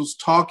individuals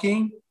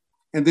talking,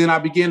 and then I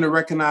began to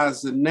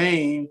recognize the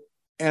name,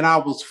 and I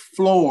was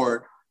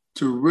floored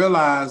to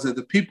realize that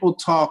the people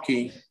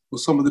talking were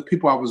some of the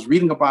people I was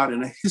reading about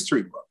in a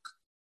history book.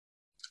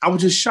 I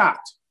was just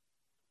shocked.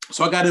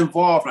 So I got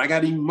involved, I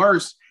got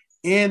immersed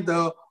in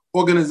the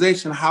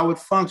organization, how it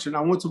functioned.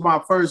 I went to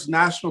my first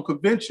national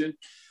convention,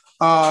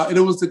 and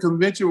it was the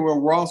convention where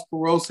Ross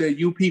Perot said,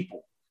 "You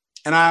people."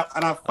 And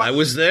I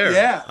was there.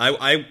 Yeah.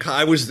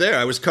 I was there.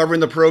 I was covering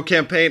the Perot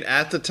campaign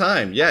at the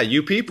time. Yeah,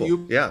 you people.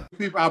 Yeah.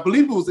 People. I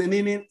believe it was in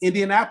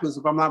Indianapolis,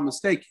 if I'm not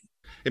mistaken.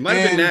 It might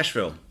have been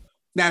Nashville.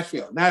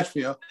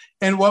 Nashville.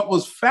 And what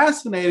was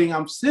fascinating,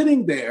 I'm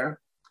sitting there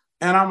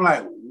and I'm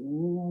like,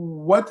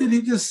 what did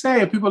he just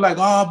say? And people are like,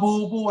 oh,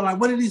 boo, boo. And I'm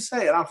like, what did he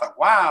say? And I was like,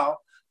 wow.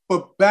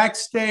 But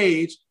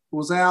backstage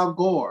was Al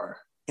Gore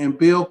and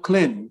Bill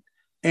Clinton.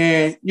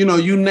 And,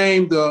 you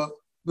named the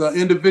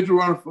individual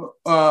running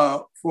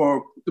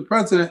for the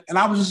president. And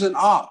I was just in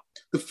awe.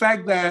 The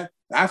fact that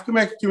the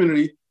African-American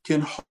community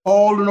can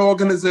hold an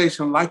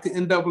organization like the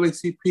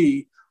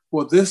NAACP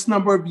for this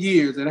number of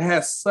years, and it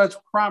has such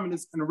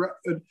prominence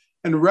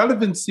and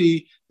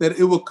relevancy that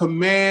it will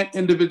command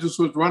individuals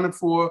who are running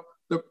for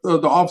the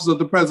office of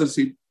the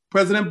presidency.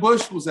 President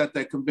Bush was at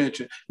that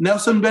convention.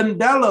 Nelson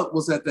Mandela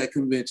was at that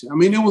convention. I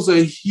mean, it was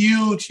a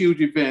huge, huge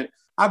event.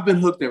 I've been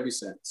hooked ever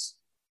since.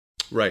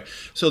 Right.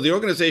 So the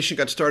organization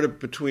got started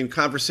between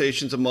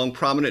conversations among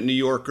prominent New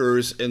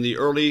Yorkers in the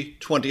early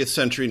 20th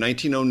century.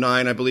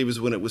 1909, I believe, is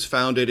when it was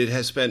founded. It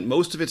has spent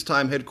most of its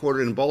time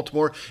headquartered in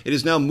Baltimore. It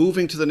is now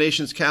moving to the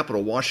nation's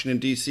capital, Washington,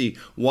 D.C.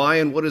 Why,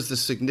 and what is the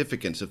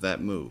significance of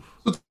that move?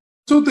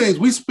 Two things.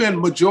 We spend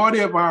majority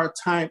of our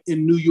time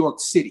in New York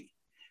City.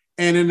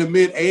 And in the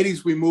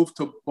mid-'80s, we moved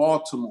to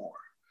Baltimore.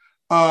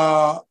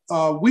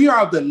 We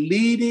are the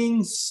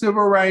leading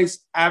civil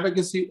rights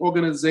advocacy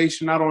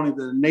organization, not only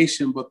the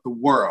nation, but the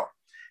world.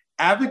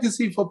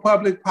 Advocacy for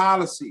public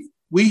policy.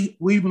 We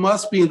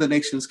must be in the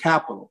nation's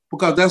capital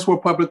because that's where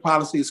public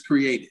policy is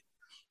created.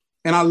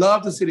 And I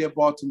love the city of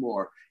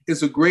Baltimore.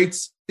 It's a great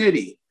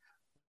city.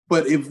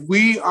 But if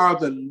we are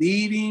the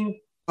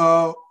leading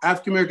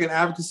African-American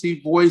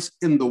advocacy voice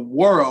in the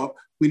world,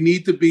 we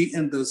need to be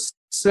in the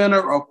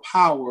center of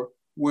power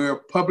where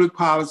public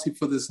policy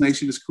for this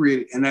nation is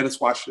created, and that is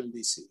Washington,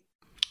 D.C.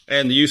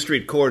 And the U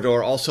Street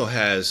Corridor also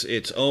has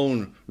its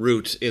own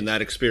roots in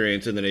that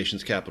experience in the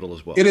nation's capital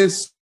as well. It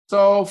is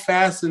so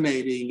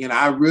fascinating, and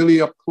I really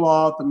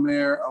applaud the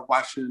mayor of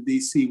Washington,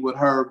 D.C. with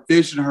her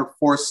vision, her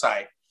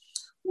foresight.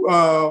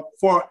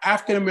 For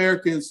African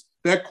Americans,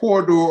 that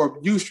corridor of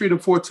U Street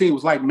and 14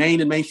 was like Main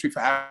and Main Street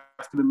for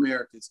African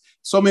Americans.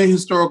 So many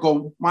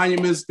historical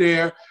monuments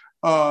there.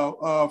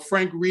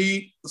 Frank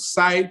Reed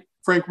site.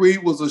 Frank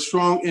Reed was a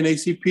strong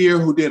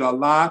NAACPer who did a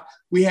lot.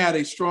 We had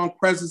a strong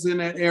presence in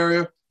that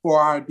area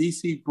for our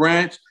DC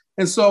branch.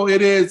 And so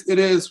it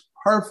is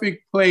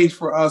perfect place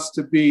for us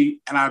to be.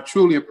 And I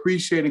truly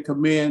appreciate and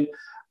commend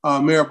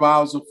Mayor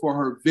Bowser for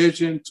her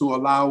vision to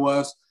allow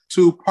us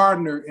to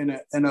partner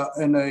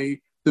in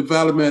a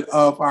development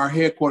of our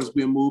headquarters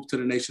being moved to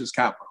the nation's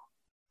capital.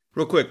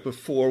 Real quick,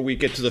 before we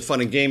get to the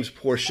fun and games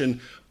portion,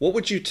 what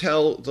would you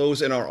tell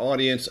those in our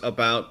audience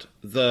about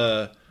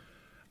the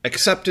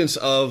acceptance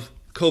of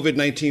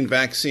COVID-19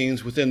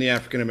 vaccines within the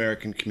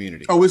African-American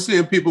community? Oh, we're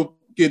seeing people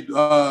get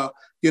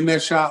getting their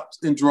shots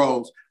in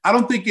droves. I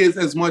don't think it's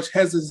as much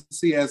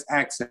hesitancy as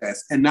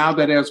access. And now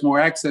that there's more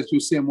access, you're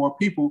seeing more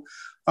people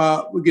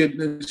getting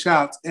the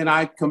shots. And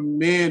I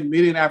commend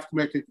many in the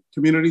African-American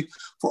community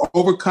for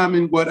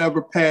overcoming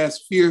whatever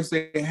past fears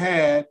they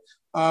had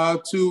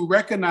to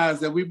recognize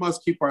that we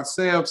must keep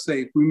ourselves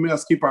safe. We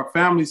must keep our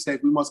families safe.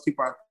 We must keep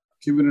our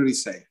community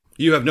safe.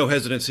 You have no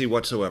hesitancy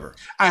whatsoever.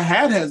 I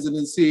had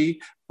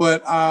hesitancy,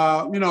 but,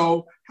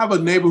 have a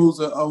neighbor who's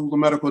a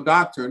medical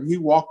doctor, and he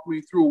walked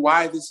me through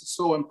why this is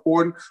so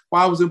important,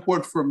 why it was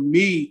important for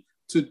me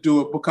to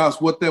do it,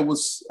 because what that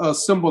was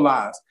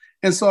symbolized.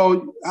 And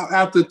so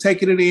after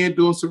taking it in,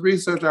 doing some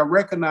research, I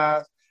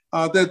recognized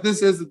that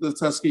this isn't the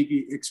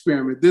Tuskegee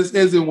experiment. This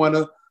isn't one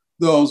of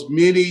those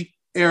many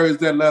areas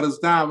that let us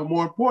down. But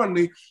more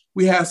importantly,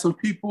 we had some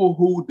people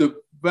who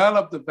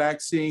developed the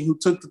vaccine, who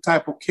took the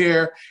type of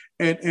care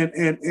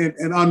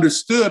and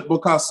understood,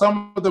 because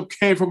some of them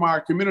came from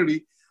our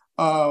community,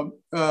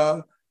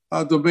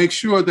 to make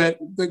sure that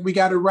we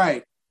got it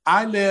right.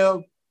 I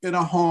live in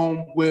a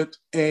home with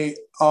a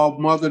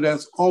mother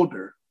that's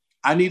older.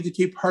 I need to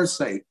keep her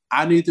safe.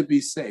 I need to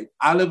be safe.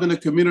 I live in a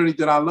community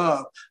that I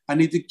love. I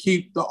need to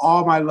keep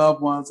all my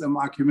loved ones in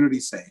my community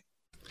safe.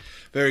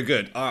 Very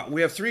good.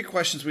 We have 3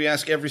 questions we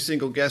ask every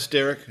single guest,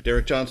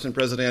 Derek Johnson,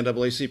 president of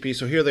NAACP.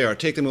 So here they are.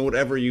 Take them in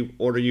whatever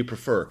order you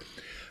prefer.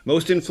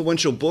 Most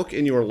influential book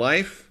in your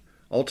life,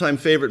 all-time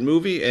favorite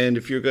movie, and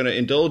if you're going to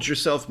indulge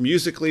yourself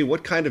musically,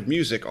 what kind of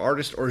music,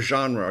 artist, or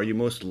genre are you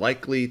most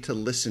likely to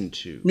listen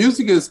to?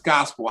 Music is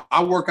gospel.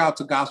 I work out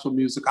to gospel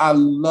music. I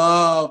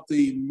love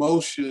the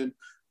emotion,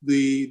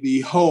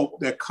 the hope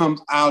that comes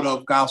out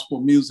of gospel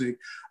music.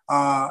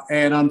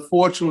 And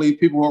unfortunately,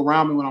 people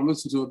around me, when I'm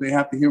listening to it, they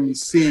have to hear me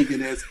sing,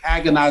 and it's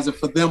agonizing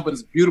for them, but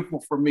it's beautiful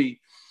for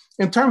me.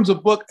 In terms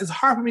of book, it's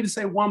hard for me to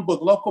say one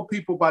book. Local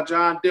People by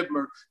John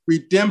Dittmer,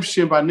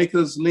 Redemption by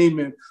Nicholas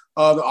Lehman,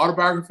 the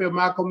autobiography of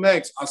Malcolm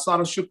X,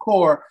 Assata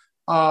Shakur.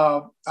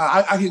 I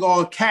can go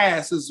on.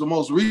 Cass is the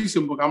most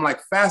recent book. I'm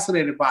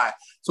fascinated by it.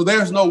 So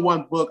there's no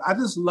one book. I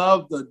just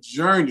love the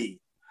journey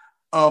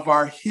of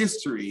our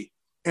history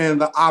and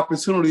the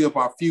opportunity of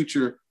our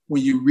future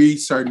when you read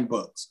certain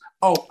books.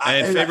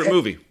 Favorite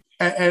movie?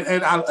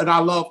 And I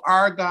love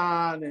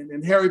Argon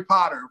and Harry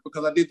Potter,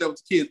 because I did that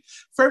with kids.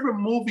 Favorite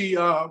movie,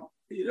 the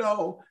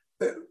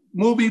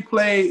movie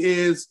play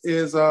is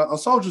a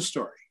Soldier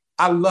Story.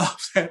 I love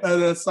that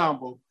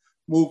ensemble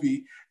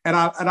movie. And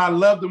I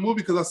love the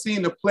movie because I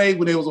seen the play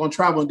when they was on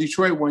travel in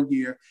Detroit one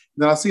year.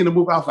 And then I seen the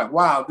movie, I was like,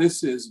 wow,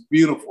 this is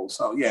beautiful.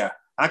 So yeah,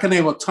 I can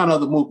name a ton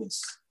of the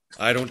movies.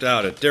 I don't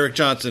doubt it. Derek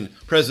Johnson,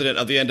 president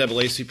of the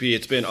NAACP.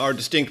 It's been our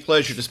distinct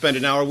pleasure to spend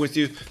an hour with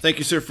you. Thank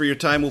you, sir, for your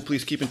time. We'll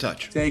please keep in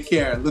touch. Take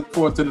care. Look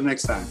forward to the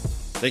next time.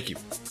 Thank you.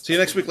 See you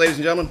next week, ladies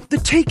and gentlemen. The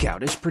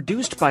Takeout is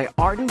produced by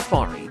Arden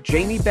Farhi,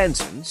 Jamie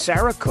Benson,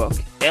 Sarah Cook,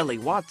 Ellie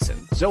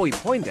Watson, Zoe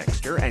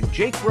Poindexter, and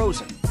Jake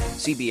Rosen.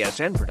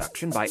 CBSN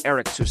production by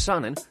Eric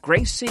Susanen,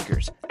 Grace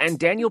Seegers, and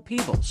Daniel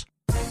Peebles.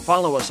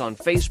 Follow us on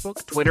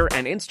Facebook, Twitter,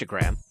 and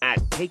Instagram at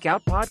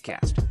Takeout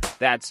Podcast.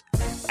 That's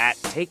at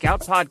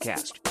Takeout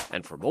Podcast.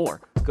 And for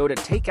more, go to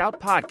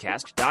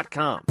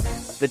takeoutpodcast.com.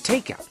 The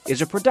Takeout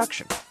is a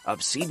production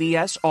of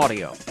CBS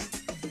Audio.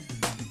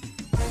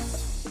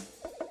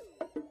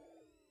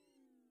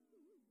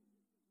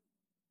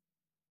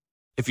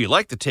 If you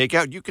like The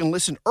Takeout, you can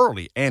listen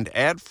early and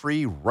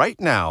ad-free right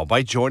now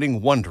by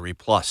joining Wondery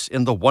Plus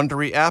in the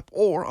Wondery app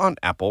or on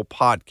Apple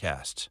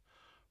Podcasts.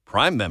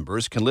 Prime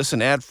members can listen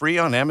ad-free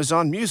on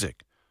Amazon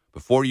Music.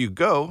 Before you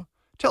go,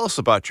 tell us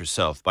about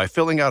yourself by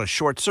filling out a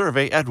short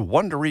survey at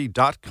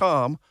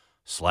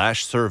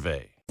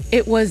Wondery.com/survey.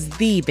 It was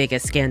the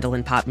biggest scandal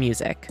in pop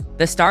music.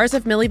 The stars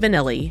of Milli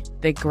Vanilli,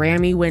 the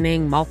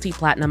Grammy-winning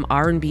multi-platinum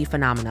R&B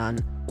phenomenon,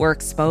 were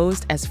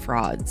exposed as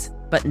frauds.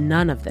 But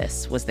none of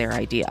this was their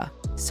idea.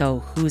 So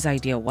whose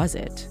idea was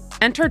it?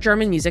 Enter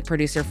German music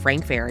producer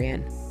Frank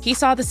Farian. He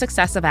saw the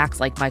success of acts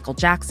like Michael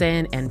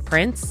Jackson and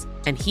Prince,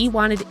 and he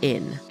wanted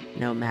in,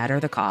 no matter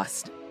the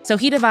cost. So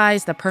he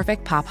devised the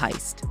perfect pop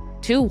heist.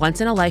 2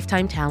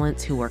 once-in-a-lifetime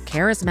talents who were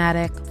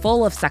charismatic,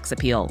 full of sex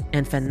appeal,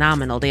 and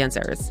phenomenal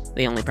dancers.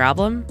 The only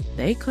problem?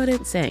 They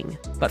couldn't sing.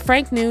 But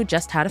Frank knew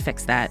just how to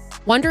fix that.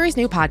 Wondery's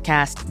new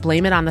podcast,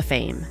 Blame It on the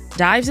Fame,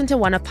 dives into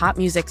one of pop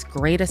music's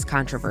greatest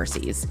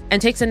controversies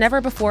and takes a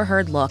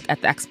never-before-heard look at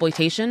the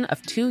exploitation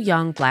of 2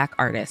 young Black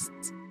artists.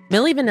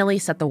 Milli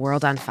Vanilli set the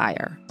world on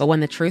fire, but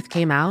when the truth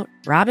came out,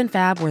 Rob and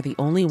Fab were the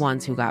only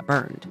ones who got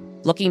burned.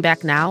 Looking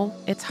back now,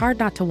 it's hard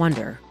not to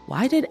wonder,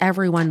 why did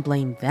everyone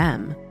blame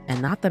them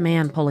and not the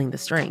man pulling the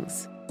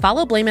strings?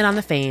 Follow Blame It on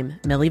the Fame,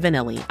 Milli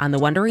Vanilli, on the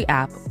Wondery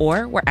app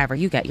or wherever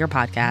you get your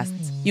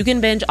podcasts. You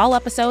can binge all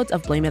episodes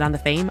of Blame It on the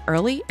Fame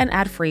early and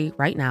ad-free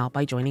right now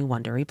by joining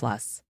Wondery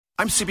Plus.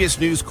 I'm CBS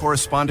News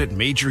correspondent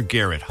Major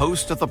Garrett,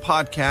 host of the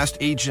podcast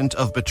Agent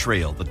of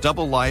Betrayal, The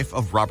Double Life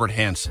of Robert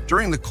Hanssen.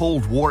 During the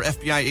Cold War,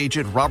 FBI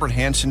agent Robert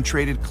Hanssen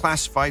traded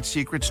classified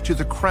secrets to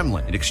the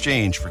Kremlin in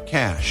exchange for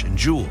cash and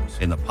jewels.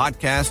 In the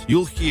podcast,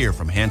 you'll hear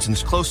from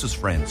Hanssen's closest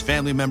friends,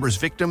 family members,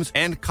 victims,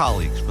 and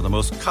colleagues for the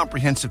most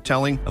comprehensive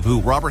telling of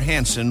who Robert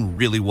Hanssen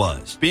really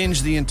was.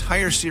 Binge the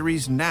entire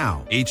series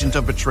now. Agent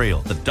of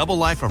Betrayal, The Double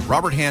Life of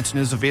Robert Hanssen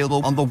is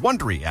available on the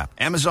Wondery app,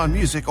 Amazon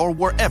Music, or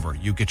wherever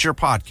you get your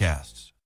podcasts.